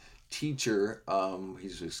great teacher.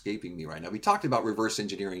 He's escaping me right now. We talked about reverse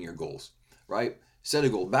engineering your goals, right? Set a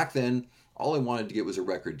goal. Back then, all I wanted to get was a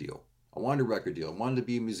record deal. I wanted a record deal. I wanted to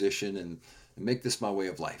be a musician and make this my way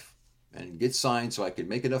of life and get signed so I could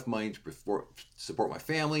make enough money to support my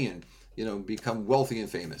family and, become wealthy and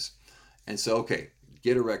famous. And so, okay,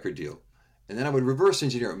 get a record deal. And then I would reverse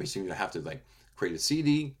engineer it. Meaning I'd have to create a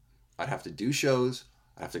CD. I'd have to do shows.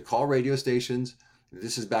 I'd have to call radio stations.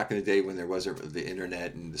 This is back in the day when there wasn't the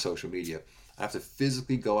internet and the social media. I'd have to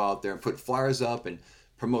physically go out there and put flyers up and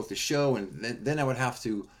promote the show. And then I would have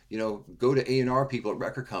to, go to A&R people at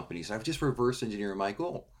record companies. I would just reverse engineer my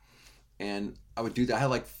goal. And I would do that. I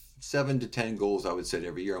had 7 to 10 goals I would set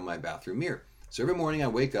every year on my bathroom mirror. So every morning I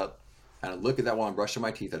wake up and I'd look at that while I'm brushing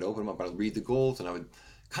my teeth. I'd open them up, I'd read the goals, and I would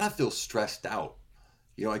kind of feel stressed out.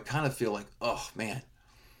 I'd kind of feel like, oh man,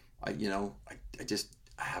 I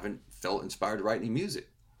haven't felt inspired to write any music.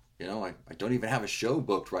 I don't even have a show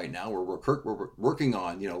booked right now. We're working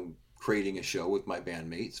on, creating a show with my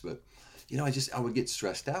bandmates, but, I would get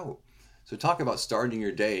stressed out. So talk about starting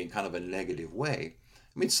your day in kind of a negative way.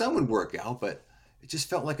 I mean, some would work out, but it just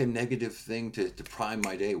felt like a negative thing to prime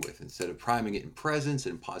my day with. Instead of priming it in presence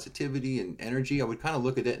and positivity and energy, I would kind of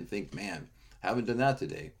look at it and think, man, haven't done that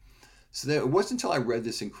today. So it wasn't until I read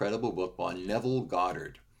this incredible book by Neville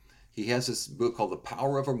Goddard. He has this book called The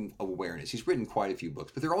Power of Awareness. He's written quite a few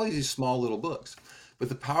books, but they're all these small little books. But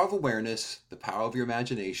The Power of Awareness, The Power of Your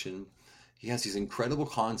Imagination, he has these incredible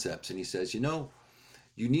concepts, and he says, you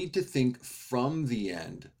need to think from the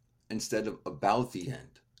end instead of about the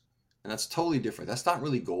end. And that's totally different. That's not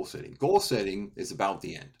really goal setting. Goal setting is about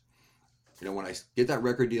the end. When I get that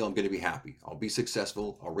record deal, I'm going to be happy. I'll be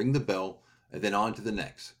successful. I'll ring the bell, and then on to the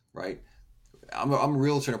next, right? I'm a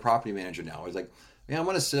realtor and a property manager now. I was like, man, I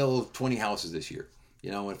want to sell 20 houses this year.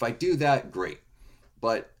 And if I do that, great.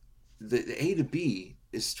 But the A to B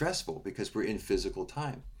is stressful because we're in physical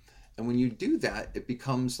time. And when you do that, it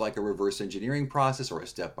becomes like a reverse engineering process or a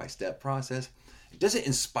step-by-step process. It doesn't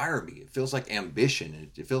inspire me. It feels like ambition.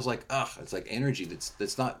 It feels like, it's like energy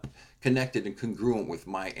that's not connected and congruent with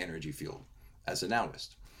my energy field as a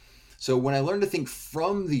Now-ist. So when I learned to think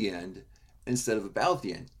from the end instead of about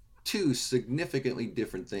the end, two significantly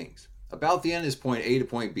different things. About the end is point A to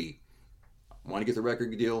point B. I want to get the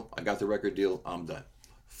record deal. I got the record deal. I'm done.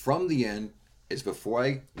 From the end is before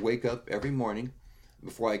I wake up every morning,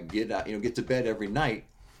 before I get to bed every night,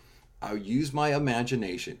 I use my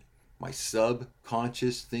imagination, my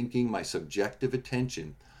subconscious thinking, my subjective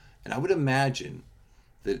attention, and I would imagine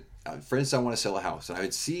that, for instance, I want to sell a house, and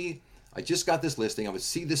I just got this listing. I would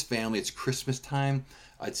see this family. It's Christmas time.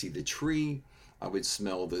 I'd see the tree. I would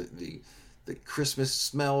smell the Christmas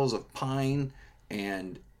smells of pine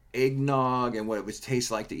and eggnog and what it would taste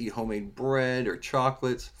like to eat homemade bread or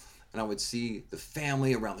chocolates. And I would see the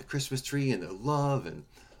family around the Christmas tree and their love. And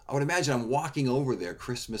I would imagine I'm walking over there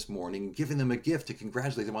Christmas morning, giving them a gift to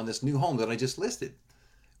congratulate them on this new home that I just listed.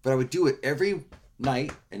 But I would do it every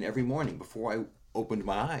night and every morning before I opened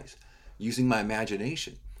my eyes, using my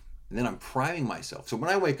imagination. And then I'm priming myself. So when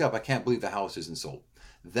I wake up, I can't believe the house isn't sold.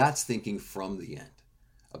 That's thinking from the end.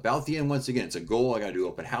 About the end, once again, it's a goal. I got to do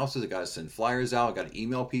open houses. I got to send flyers out. I got to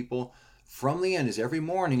email people. From the end is every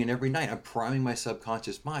morning and every night. I'm priming my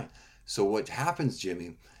subconscious mind. So what happens,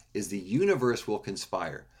 Jimmy, is the universe will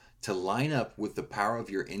conspire to line up with the power of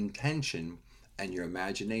your intention and your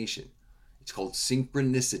imagination. It's called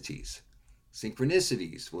synchronicities.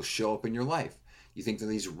 Synchronicities will show up in your life. You think that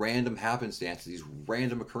these random happenstances, these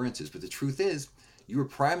random occurrences, but the truth is you were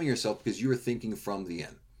priming yourself because you were thinking from the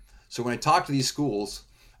end. So when I talk to these schools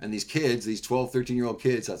and these kids, these 12, 13-year-old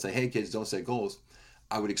kids, I'd say, hey kids, don't set goals.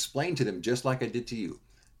 I would explain to them just like I did to you.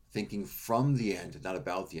 Thinking from the end, not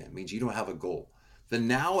about the end, means you don't have a goal. The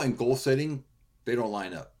now and goal setting, they don't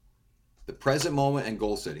line up. The present moment and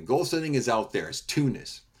goal setting. Goal setting is out there. It's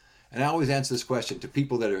two-ness. And I always answer this question to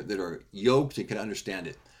people that are yoked and can understand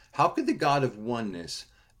it. How could the God of oneness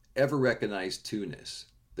ever recognize two-ness?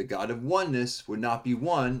 The God of oneness would not be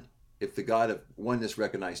one if the God of oneness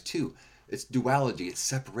recognized two. It's duality. It's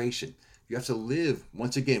separation. You have to live,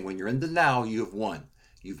 once again, when you're in the now, you have won.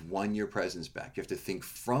 You've won your presence back. You have to think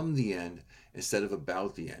from the end instead of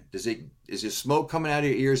about the end. Is there smoke coming out of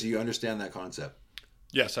your ears? Do you understand that concept?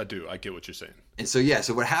 Yes, I do. I get what you're saying. And so, yeah,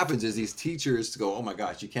 so what happens is these teachers go, oh my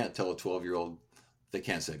gosh, you can't tell a 12-year-old they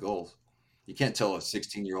can't set goals. You can't tell a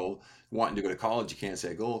 16-year-old wanting to go to college you can't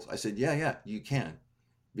set goals. I said, yeah, you can.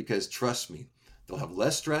 Because trust me, they'll have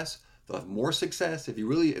less stress, they'll have more success. If you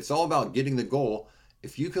really, it's all about getting the goal.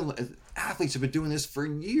 If you can, athletes have been doing this for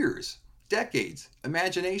years, decades.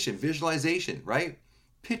 Imagination, visualization, right?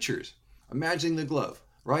 Pictures, imagining the glove,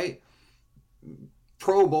 right?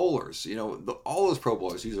 Pro bowlers, all those pro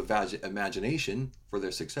bowlers use imagination for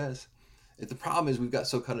their success. The problem is we've got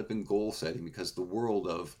so caught up in goal setting because the world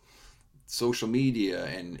of social media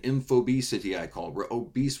and infobesity, I call it, we're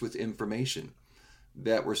obese with information,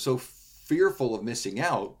 that we're so fearful of missing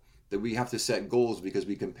out that we have to set goals because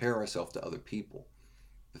we compare ourselves to other people.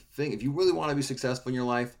 The thing, if you really want to be successful in your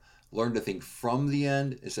life, learn to think from the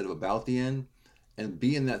end instead of about the end, and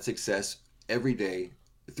be in that success every day,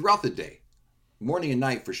 throughout the day. Morning and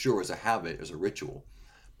night for sure is a habit, is a ritual.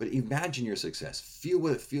 But imagine your success. Feel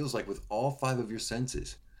what it feels like with all 5 of your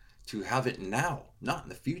senses to have it now, not in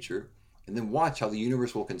the future. And then watch how the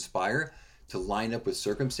universe will conspire to line up with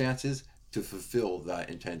circumstances to fulfill that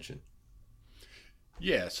intention.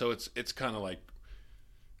 Yeah, so it's kind of like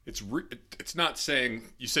it's not saying,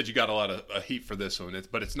 you said you got a lot of heat for this one,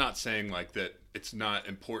 but it's not saying like that it's not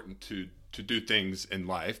important to do things in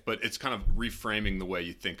life, but it's kind of reframing the way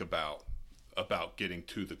you think about getting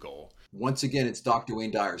to the goal. Once again, it's Dr.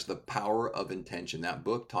 Wayne Dyer's The Power of Intention. That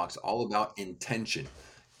book talks all about intention.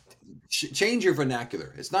 Change your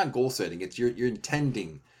vernacular. It's not goal setting. It's you're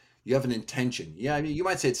intending. You have an intention. Yeah, I mean, you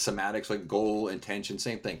might say it's semantics, like goal, intention,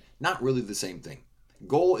 same thing. Not really the same thing.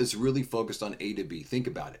 Goal is really focused on A to B. Think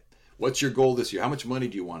about it. What's your goal this year? How much money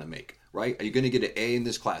do you want to make? Right? Are you going to get an A in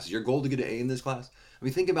this class? Is your goal to get an A in this class? I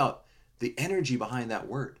mean, think about the energy behind that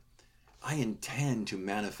word. I intend to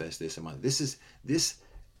manifest this in my life. This.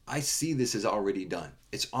 I see this as already done.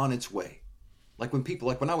 It's on its way. Like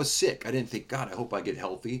when I was sick, I didn't think, God, I hope I get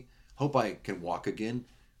healthy. Hope I can walk again.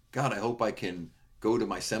 God, I hope I can go to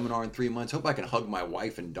my seminar in 3 months. Hope I can hug my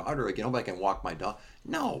wife and daughter again. Hope I can walk my dog.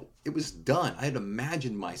 No, it was done. I had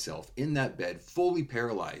imagined myself in that bed, fully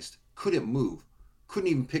paralyzed, couldn't move, couldn't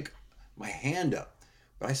even pick my hand up.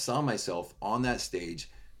 But I saw myself on that stage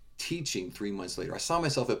teaching 3 months later. I saw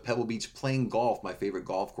myself at Pebble Beach playing golf, my favorite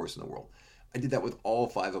golf course in the world. I did that with all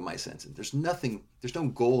 5 of my senses. There's no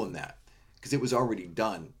goal in that because it was already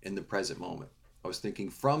done in the present moment. I was thinking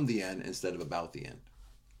from the end instead of about the end.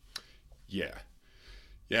 Yeah.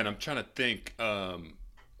 Yeah, and I'm trying to think,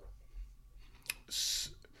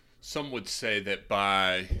 some would say that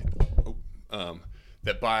by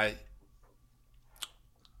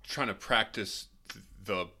trying to practice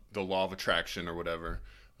the law of attraction or whatever,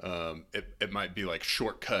 it might be like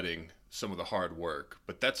shortcutting some of the hard work,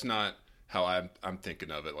 but that's not how I'm thinking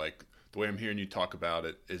of it. Like the way I'm hearing you talk about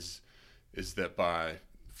it is that by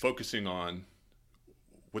focusing on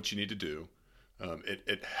what you need to do,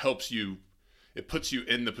 it helps you. It puts you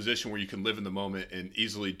in the position where you can live in the moment and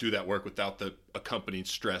easily do that work without the accompanying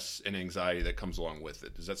stress and anxiety that comes along with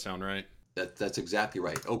it. Does that sound right? That's exactly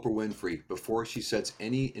right. Oprah Winfrey, before she sets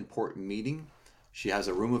any important meeting, she has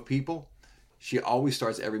a room of people. She always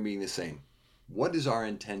starts every meeting the same. What is our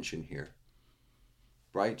intention here?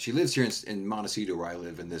 Right? She lives here in Montecito, where I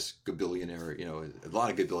live, in this gabillionaire, a lot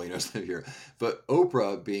of gabillionaires live here. But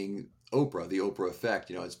Oprah being Oprah, the Oprah effect,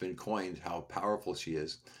 it's been coined how powerful she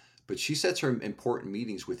is. But she sets her important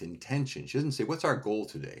meetings with intention. She doesn't say, what's our goal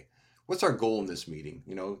today? What's our goal in this meeting?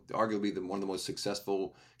 Arguably one of the most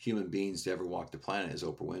successful human beings to ever walk the planet is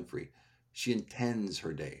Oprah Winfrey. She intends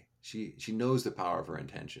her day. She knows the power of her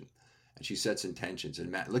intention. And she sets intentions.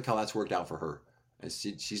 And look how that's worked out for her. And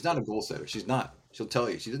she's not a goal setter. She's not. She'll tell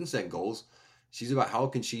you. She doesn't set goals. She's about how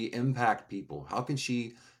can she impact people? How can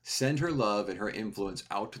she send her love and her influence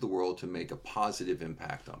out to the world to make a positive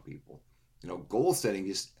impact on people? Goal setting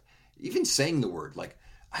is even saying the word, like,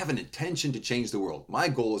 I have an intention to change the world. My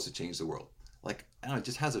goal is to change the world. Like, I don't know, it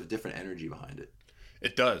just has a different energy behind it.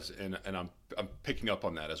 It does, and I'm picking up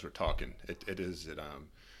on that as we're talking. It is.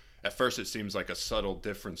 At first it seems like a subtle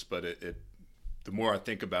difference, but it the more I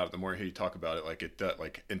think about it, the more I hear you talk about it,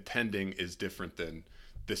 like intending is different than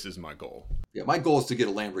this is my goal. Yeah, my goal is to get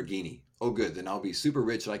a Lamborghini. Oh, good, then I'll be super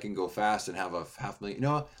rich and I can go fast and have a $500,000.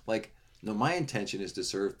 No, my intention is to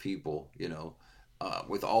serve people,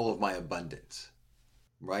 with all of my abundance,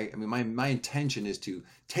 right? I mean, my intention is to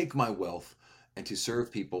take my wealth and to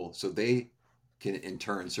serve people so they can in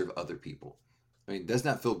turn serve other people. I mean, doesn't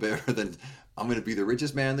that feel better than I'm going to be the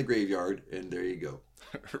richest man in the graveyard and there you go.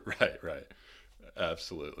 Right.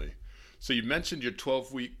 Absolutely. So you mentioned your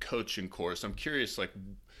 12-week coaching course. I'm curious, like,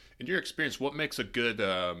 in your experience, what makes a good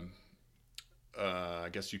I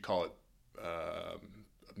guess you call it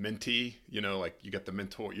mentee, like you got the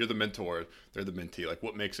mentor, you're the mentor, they're the mentee. Like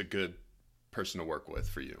what makes a good person to work with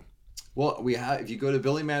for you? Well, we have, if you go to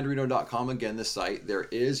billymandarino.com, again, the site,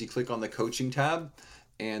 you click on the coaching tab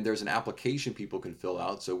and there's an application people can fill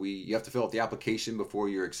out. So you have to fill out the application before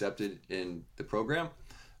you're accepted in the program.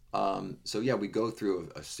 We go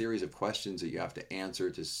through a series of questions that you have to answer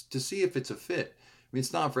to see if it's a fit. I mean,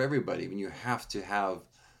 it's not for everybody. I mean, you have to have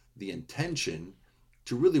the intention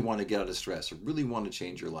to really want to get out of stress or really want to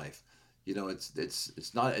change your life.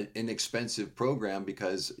 It's not an inexpensive program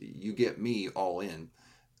because you get me all in.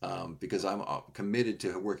 Because I'm committed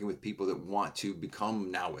to working with people that want to become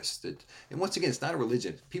Now-ist. And once again, it's not a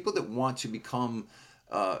religion. People that want to become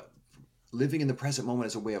living in the present moment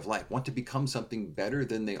as a way of life, want to become something better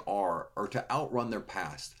than they are, or to outrun their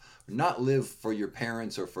past, not live for your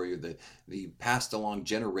parents or for the passed along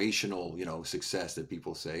generational success that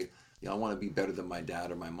people say. I want to be better than my dad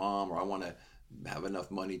or my mom, or I want to have enough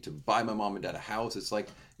money to buy my mom and dad a house. It's like,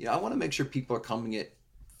 I want to make sure people are coming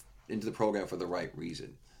into the program for the right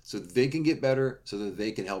reason, so they can get better, so that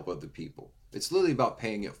they can help other people. It's literally about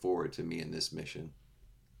paying it forward to me in this mission.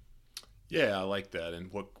 Yeah, I like that. And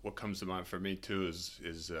what comes to mind for me too is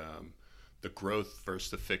the growth versus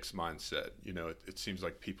the fixed mindset. It seems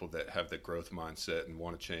like people that have the growth mindset and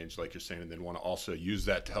want to change, like you're saying, and then want to also use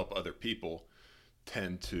that to help other people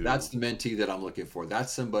tend to. That's the mentee that I'm looking for.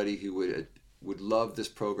 That's somebody who would love this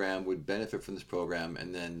program, would benefit from this program,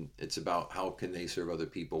 and then it's about how can they serve other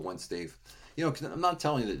people once they've, 'cause I'm not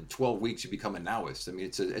telling you that in 12 weeks you become a Now-ist. I mean,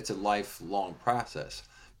 it's a lifelong practice,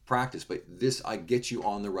 but I get you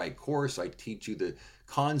on the right course. I teach you the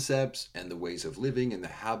concepts and the ways of living and the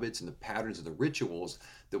habits and the patterns and the rituals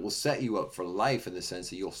that will set you up for life, in the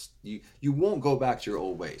sense that you won't go back to your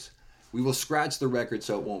old ways. We will scratch the record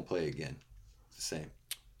so it won't play again. It's the same.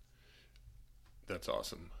 That's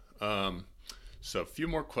awesome. So a few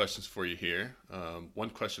more questions for you here. One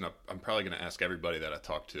question I'm probably going to ask everybody that I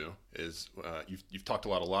talk to is, you've talked a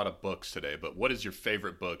lot of books today, but what is your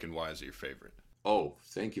favorite book and why is it your favorite? Oh,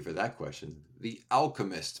 thank you for that question. The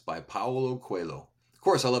Alchemist by Paulo Coelho. Of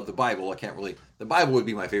course, I love the Bible. The Bible would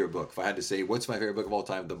be my favorite book. If I had to say what's my favorite book of all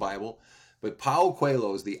time, the Bible. But Paulo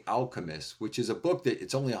Coelho's The Alchemist, which is a book that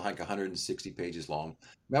it's only like 160 pages long.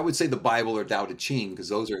 I would say the Bible or Tao Te Ching, because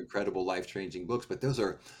those are incredible life-changing books, but those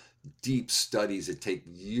are deep studies that take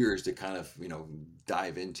years to kind of,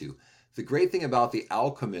 dive into. The great thing about The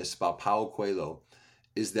Alchemist by Paulo Coelho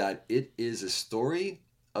is that it is a story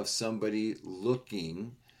of somebody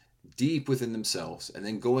looking deep within themselves and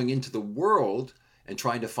then going into the world and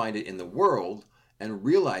trying to find it in the world, and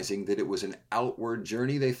realizing that it was an outward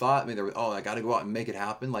journey. They thought, I got to go out and make it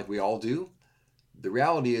happen like we all do. The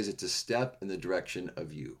reality is it's a step in the direction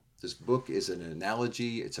of you. This book is an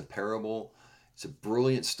analogy. It's a parable. It's a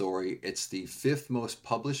brilliant story. It's the 5th most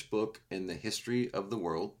published book in the history of the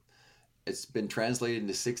world. It's been translated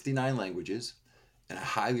into 69 languages. And I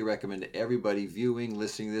highly recommend to everybody viewing,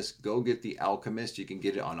 listening to this, go get The Alchemist. You can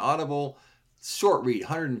get it on Audible. Short read,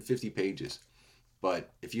 150 pages.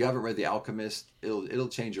 But if you haven't read The Alchemist, it'll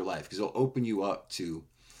change your life, because it'll open you up to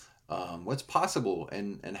what's possible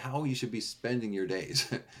and how you should be spending your days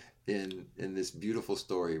in this beautiful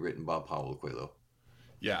story written by Paulo Coelho.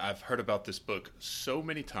 Yeah, I've heard about this book so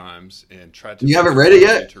many times and tried to. You haven't read it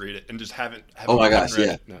yet? To read it and just haven't. Oh my gosh,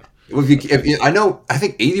 yeah. No. Well, I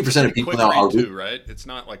think 80% of people now are too, right? It's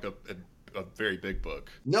not like a very big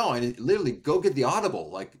book. No, and literally go get the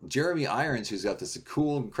Audible. Like Jeremy Irons, who's got this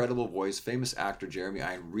cool, incredible voice, famous actor Jeremy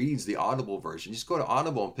Irons, reads the Audible version. Just go to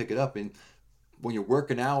Audible and pick it up, and when you're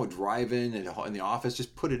working out, driving, and in the office,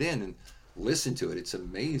 just put it in and listen to it. It's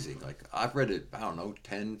amazing. Like I've read it,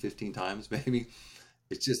 10, 15 times maybe.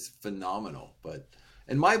 It's just phenomenal.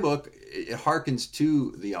 And my book, it harkens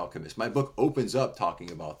to The Alchemist. My book opens up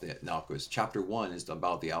talking about the Alchemist. Chapter 1 is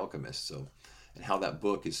about The Alchemist. And how that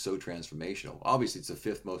book is so transformational. Obviously, it's the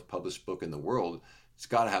 5th most published book in the world. It's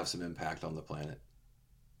got to have some impact on the planet.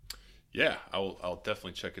 Yeah, I'll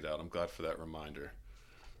definitely check it out. I'm glad for that reminder.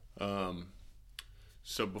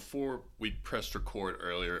 So before we pressed record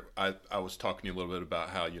earlier, I was talking to you a little bit about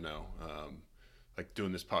how, like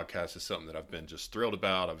doing this podcast is something that I've been just thrilled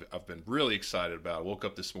about. I've been really excited about. I woke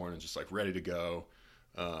up this morning just like ready to go.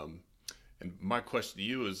 And my question to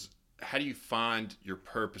you is, how do you find your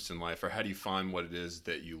purpose in life, or how do you find what it is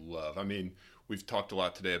that you love? I mean, we've talked a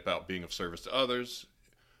lot today about being of service to others,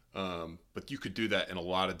 but you could do that in a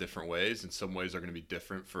lot of different ways, and some ways are going to be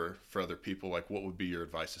different for other people. Like, what would be your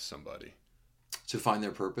advice to somebody? To find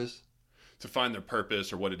their purpose? To find their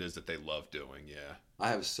purpose, or what it is that they love doing, yeah. I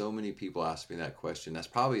have so many people ask me that question. That's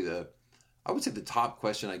probably I would say the top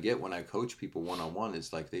question I get when I coach people one on one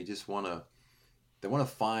is like they want to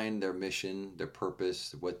find their mission, their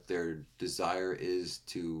purpose, what their desire is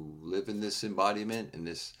to live in this embodiment, in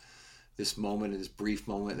this moment, in this brief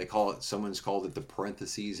moment. They call it, someone's called it the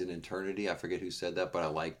parentheses in eternity. I forget who said that, but I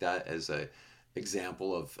like that as a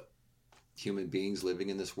example of human beings living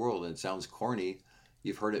in this world. And it sounds corny.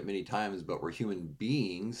 You've heard it many times, but we're human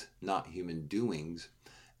beings, not human doings.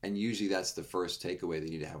 And usually that's the first takeaway that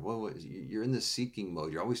you need to have. Well, you're in this seeking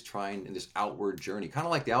mode. You're always trying in this outward journey, kind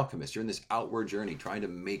of like the alchemist. You're in this outward journey trying to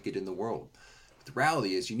make it in the world. But the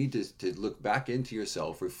reality is you need to look back into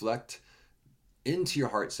yourself, reflect into your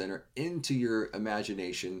heart center, into your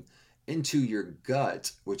imagination, into your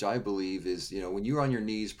gut, which I believe is, when you're on your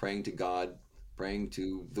knees praying to God, praying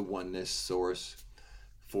to the oneness source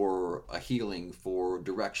for a healing, for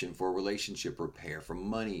direction, for relationship repair, for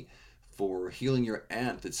money, for healing your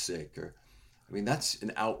aunt that's sick, that's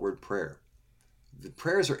an outward prayer. The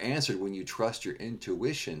prayers are answered when you trust your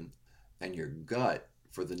intuition and your gut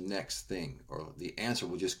for the next thing, or the answer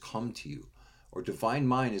will just come to you. Or divine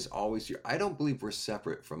mind is always here. I don't believe we're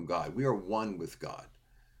separate from God. We are one with God.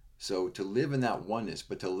 So to live in that oneness,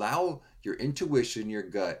 but to allow your intuition, your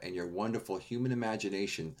gut, and your wonderful human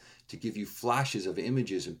imagination to give you flashes of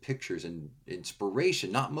images and pictures and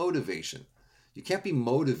inspiration, not motivation. You can't be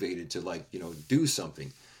motivated to do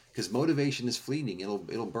something, because motivation is fleeting.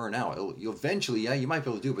 It'll burn out. You'll eventually, yeah, you might be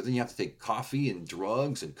able to do it, but then you have to take coffee and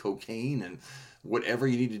drugs and cocaine and whatever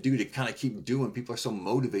you need to do to kind of keep doing. People are so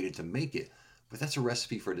motivated to make it, but that's a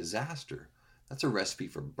recipe for disaster. That's a recipe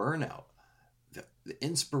for burnout. The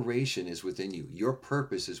inspiration is within you. Your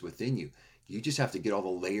purpose is within you. You just have to get all the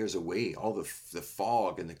layers away, all the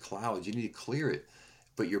fog and the clouds. You need to clear it.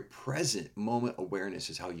 But your present moment awareness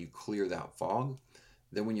is how you clear that fog.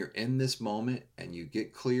 Then when you're in this moment and you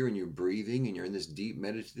get clear and you're breathing and you're in this deep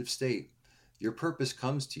meditative state, your purpose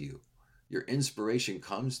comes to you. Your inspiration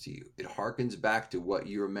comes to you. It harkens back to what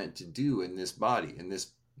you're meant to do in this body, in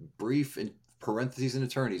this brief, in parentheses and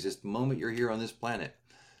eternities, this moment you're here on this planet.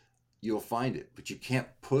 You'll find it, but you can't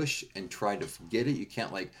push and try to get it. You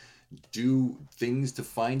can't do things to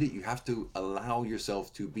find it. You have to allow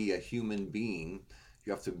yourself to be a human being.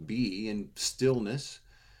 You have to be in stillness.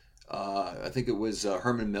 I think it was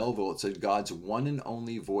Herman Melville. It said, God's one and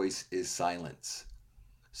only voice is silence.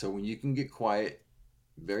 So when you can get quiet,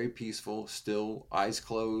 very peaceful, still, eyes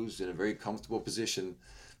closed, in a very comfortable position,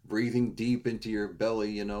 breathing deep into your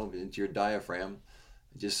belly, into your diaphragm,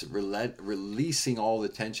 just releasing all the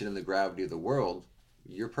tension and the gravity of the world,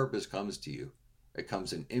 your purpose comes to you. It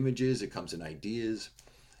comes in images, it comes in ideas.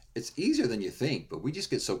 It's easier than you think, but we just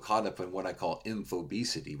get so caught up in what I call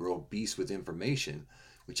infobesity. We're obese with information,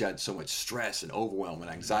 which adds so much stress and overwhelm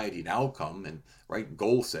and anxiety and outcome and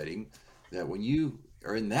goal setting, that when you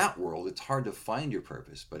are in that world, it's hard to find your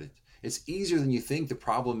purpose. But it's easier than you think. The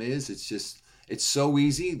problem is it's so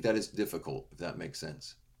easy that it's difficult, if that makes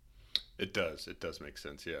sense. It does. It does make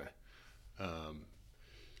sense. Yeah.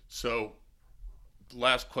 So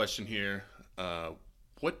last question here.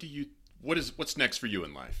 What's next for you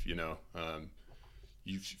in life?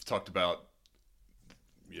 You've talked about,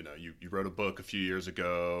 you wrote a book a few years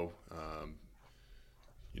ago.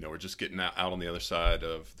 We're just getting out on the other side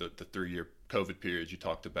of the 3-year COVID period you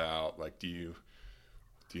talked about. Do you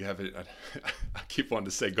have it? I keep wanting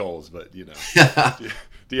to say goals, but do you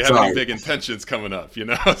have any big intentions coming up?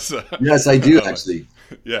 So, yes, I do actually.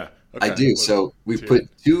 Yeah, okay. I do. So we've put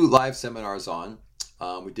 2 live seminars on.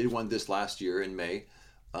 We did one this last year in May.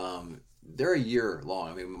 They're a year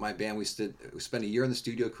long. My band, we spent a year in the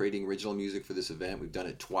studio creating original music for this event. We've done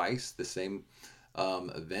it twice, the same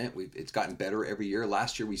event. It's gotten better every year.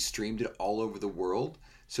 Last year we streamed it all over the world.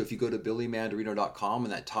 So if you go to billymandarino.com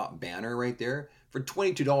and that top banner right there, for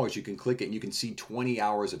 $22 you can click it and you can see 20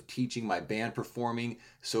 hours of teaching, my band performing,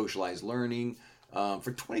 socialized learning.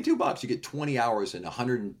 For $22 you get 20 hours and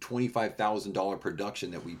 $125,000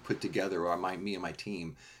 production that we put together, me and my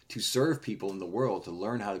team, to serve people in the world to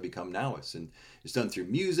learn how to become Now-ists. And it's done through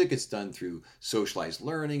music, it's done through socialized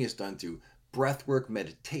learning, it's done through breathwork,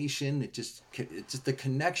 meditation. It's just the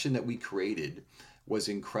connection that we created was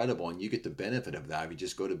incredible, and you get the benefit of that if you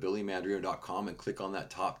just go to billymandarino.com and click on that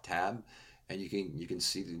top tab, and you can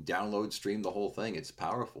see the download, stream the whole thing. It's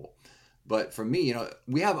powerful. But for me,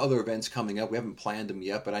 we have other events coming up. We haven't planned them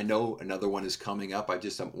yet, but I know another one is coming up.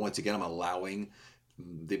 Once again, I'm allowing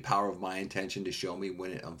the power of my intention to show me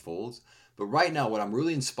when it unfolds. But right now, what I'm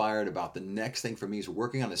really inspired about, the next thing for me, is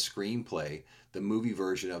working on a screenplay, the movie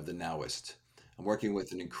version of The Now-ist. I'm working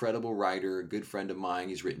with an incredible writer, a good friend of mine.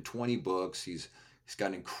 He's written 20 books. He's got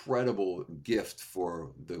an incredible gift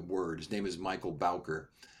for the word. His name is Michael Bowker.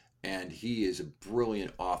 and he is a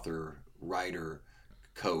brilliant author, writer,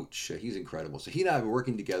 coach. He's incredible. So he and I have been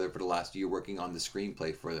working together for the last year, working on the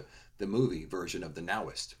screenplay for the movie version of the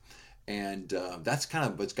Now-ist, and that's kind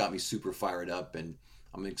of what's got me super fired up, and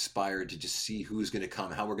I'm inspired to just see who's going to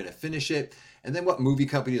come, how we're going to finish it, and then what movie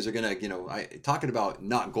companies are going to, talking about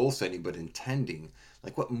not goal setting, but intending,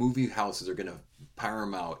 like what movie houses are going to,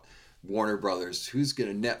 Paramount, Warner Brothers, who's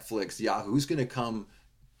going to Netflix, Yahoo, who's going to come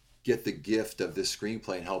get the gift of this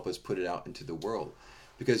screenplay and help us put it out into the world.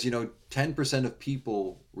 Because 10% of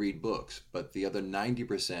people read books, but the other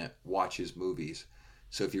 90% watches movies.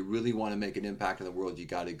 So if you really want to make an impact in the world, you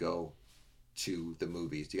got to go to the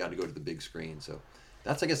movies. You got to go to the big screen. So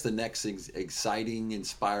that's, I guess, the next exciting,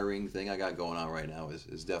 inspiring thing I got going on right now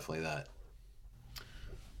is definitely that.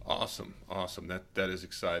 Awesome, awesome. That is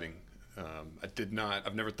exciting.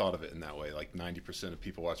 I've never thought of it in that way. Like 90% of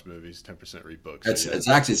people watch movies, 10% read books. So It's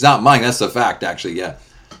actually, it's not mine. That's the fact, actually. Yeah,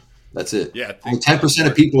 that's it. Yeah, I Only think 10%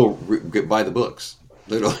 of people buy the books,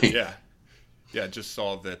 literally. yeah, yeah. I just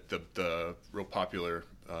saw that the real popular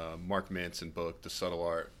Mark Manson book, The Subtle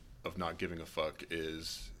Art of Not Giving a Fuck,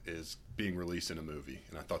 is being released in a movie,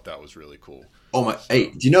 and I thought that was really cool. Oh my! So, Hey,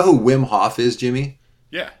 do you know who Wim Hof is, Jimmy?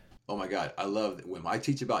 yeah, Oh my God, I love Wim. I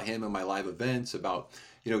teach about him in my live events about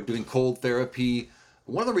doing cold therapy.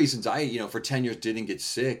 One of the reasons I for 10 years didn't get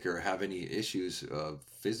sick or have any issues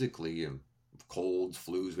physically, colds,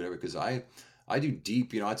 flus, whatever, because I do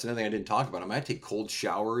deep. That's another thing I didn't talk about. I take cold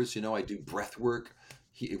showers. I do breath work.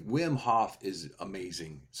 Wim Hof is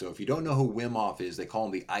amazing. So if you don't know who Wim Hof is, they call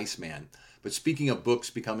him the Iceman. But speaking of books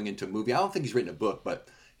becoming into a movie, I don't think he's written a book, but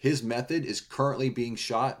his method is currently being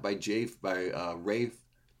shot by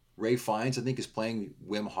Ray Fiennes, I think, is playing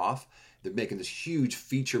Wim Hof. They're making this huge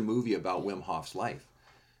feature movie about Wim Hof's life,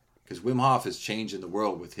 because Wim Hof has changed in the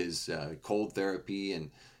world with his cold therapy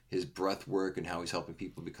and his breath work and how he's helping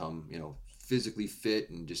people become, physically fit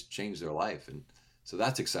and just change their life. And so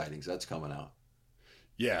that's exciting. So that's coming out.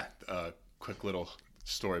 yeah. Quick little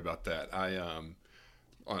story about that.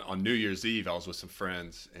 On New Year's Eve, I was with some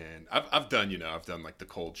friends, and I've done like the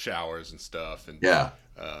cold showers and stuff, and Yeah.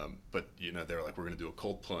 but they were like, we're gonna do a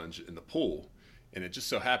cold plunge in the pool, and it just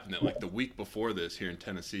so happened that like the week before this here in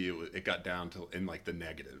Tennessee, it got down to in like the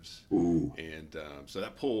negatives, Ooh. and so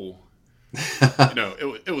that pool,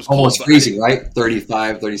 it was cold, Almost but freezing, right?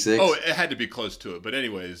 35, 36. oh, it had to be close to it, but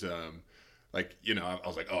anyways, like I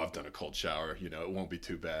was like, oh, I've done a cold shower, it won't be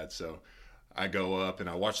too bad, so. I go up and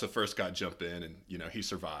I watch the first guy jump in, and he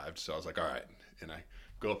survived. So I was like, all right. And I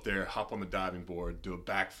go up there, hop on the diving board, do a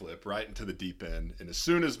backflip right into the deep end. And as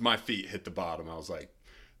soon as my feet hit the bottom, I was like,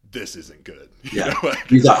 this isn't good. Yeah.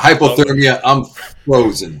 You got hypothermia. I'm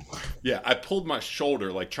frozen. Yeah, I pulled my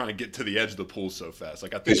shoulder like trying to get to the edge of the pool so fast.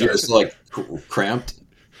 Like I think Because you're just like cramped.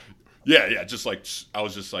 yeah, just like I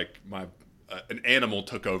was just like an animal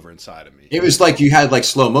took over inside of me. It was like you had like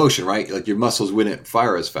slow motion, right? Like your muscles wouldn't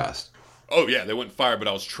fire as fast. Oh yeah, they wouldn't fire, but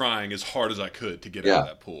I was trying as hard as I could to get out of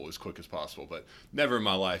that pool as quick as possible. But never in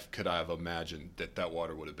my life could I have imagined that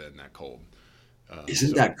water would have been that cold.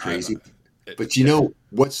 Isn't that crazy? But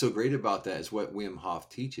what's so great about that is what Wim Hof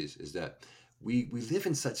teaches is that we live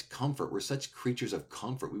in such comfort. We're such creatures of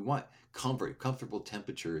comfort. We want comfort, comfortable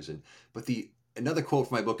temperatures, but another quote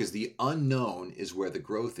from my book is the unknown is where the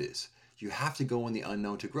growth is. You have to go in the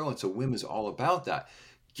unknown to grow, and so Wim is all about that.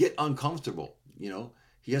 Get uncomfortable.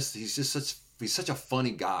 He's such a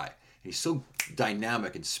funny guy. He's so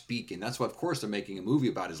dynamic and speaking. That's why, of course, they're making a movie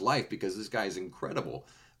about his life, because this guy is incredible.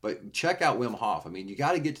 But check out Wim Hof. I mean, you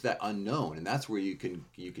got to get to that unknown, and that's where you can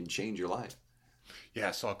change your life. Yeah,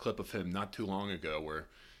 I saw a clip of him not too long ago where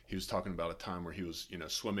he was talking about a time where he was,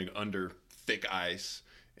 swimming under thick ice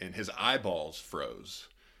and his eyeballs froze,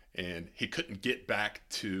 and he couldn't get back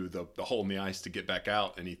to the hole in the ice to get back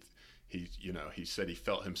out, and he said he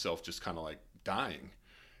felt himself just kind of like dying.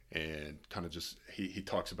 And kind of just he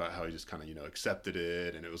talks about how he just kind of accepted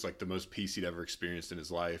it, and it was like the most peace he'd ever experienced in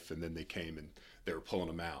his life. And then they came and they were pulling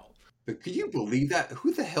him out. But can you believe that?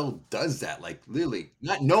 Who the hell does that? Like literally,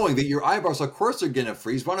 not knowing that your eyebrows, of course, are gonna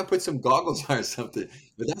freeze. Why not put some goggles on or something?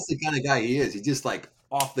 But that's the kind of guy he is. He's just like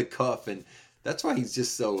off the cuff, and that's why he's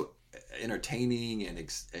just so entertaining and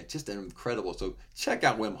just incredible. So check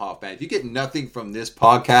out Wim Hof, man. If you get nothing from this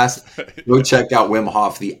podcast, go check out Wim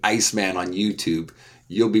Hof, the Iceman, on YouTube.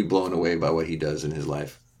 You'll be blown away by what he does in his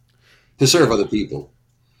life to serve other people.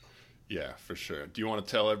 Yeah, for sure. Do you want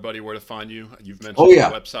to tell everybody where to find you? You've mentioned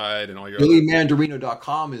your website and all your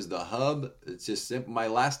BillyMandarino.com is the hub. It's just simple. My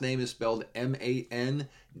last name is spelled Mandarino,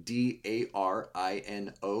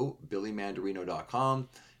 BillyMandarino.com.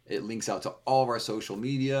 It links out to all of our social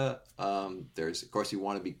media. There's, of course, you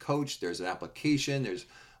want to be coached. There's an application. There's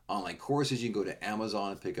online courses. You can go to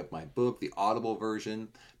Amazon and pick up my book, the Audible version.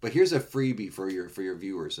 But here's a freebie for your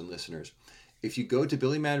viewers and listeners. If you go to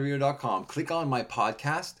billymandarino.com, click on my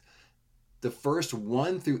podcast. The first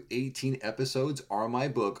 1 through 18 episodes are my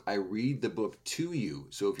book. I read the book to you.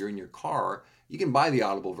 So if you're in your car, you can buy the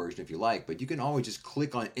Audible version if you like, but you can always just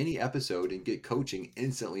click on any episode and get coaching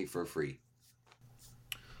instantly for free.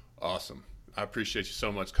 Awesome. I appreciate you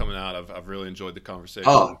so much coming out. I've really enjoyed the conversation.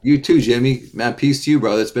 Oh, you too, Jimmy. Man, peace to you,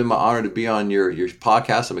 brother. It's been my honor to be on your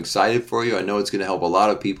podcast. I'm excited for you. I know it's going to help a lot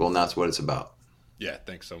of people, and that's what it's about. Yeah,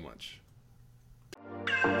 thanks so much.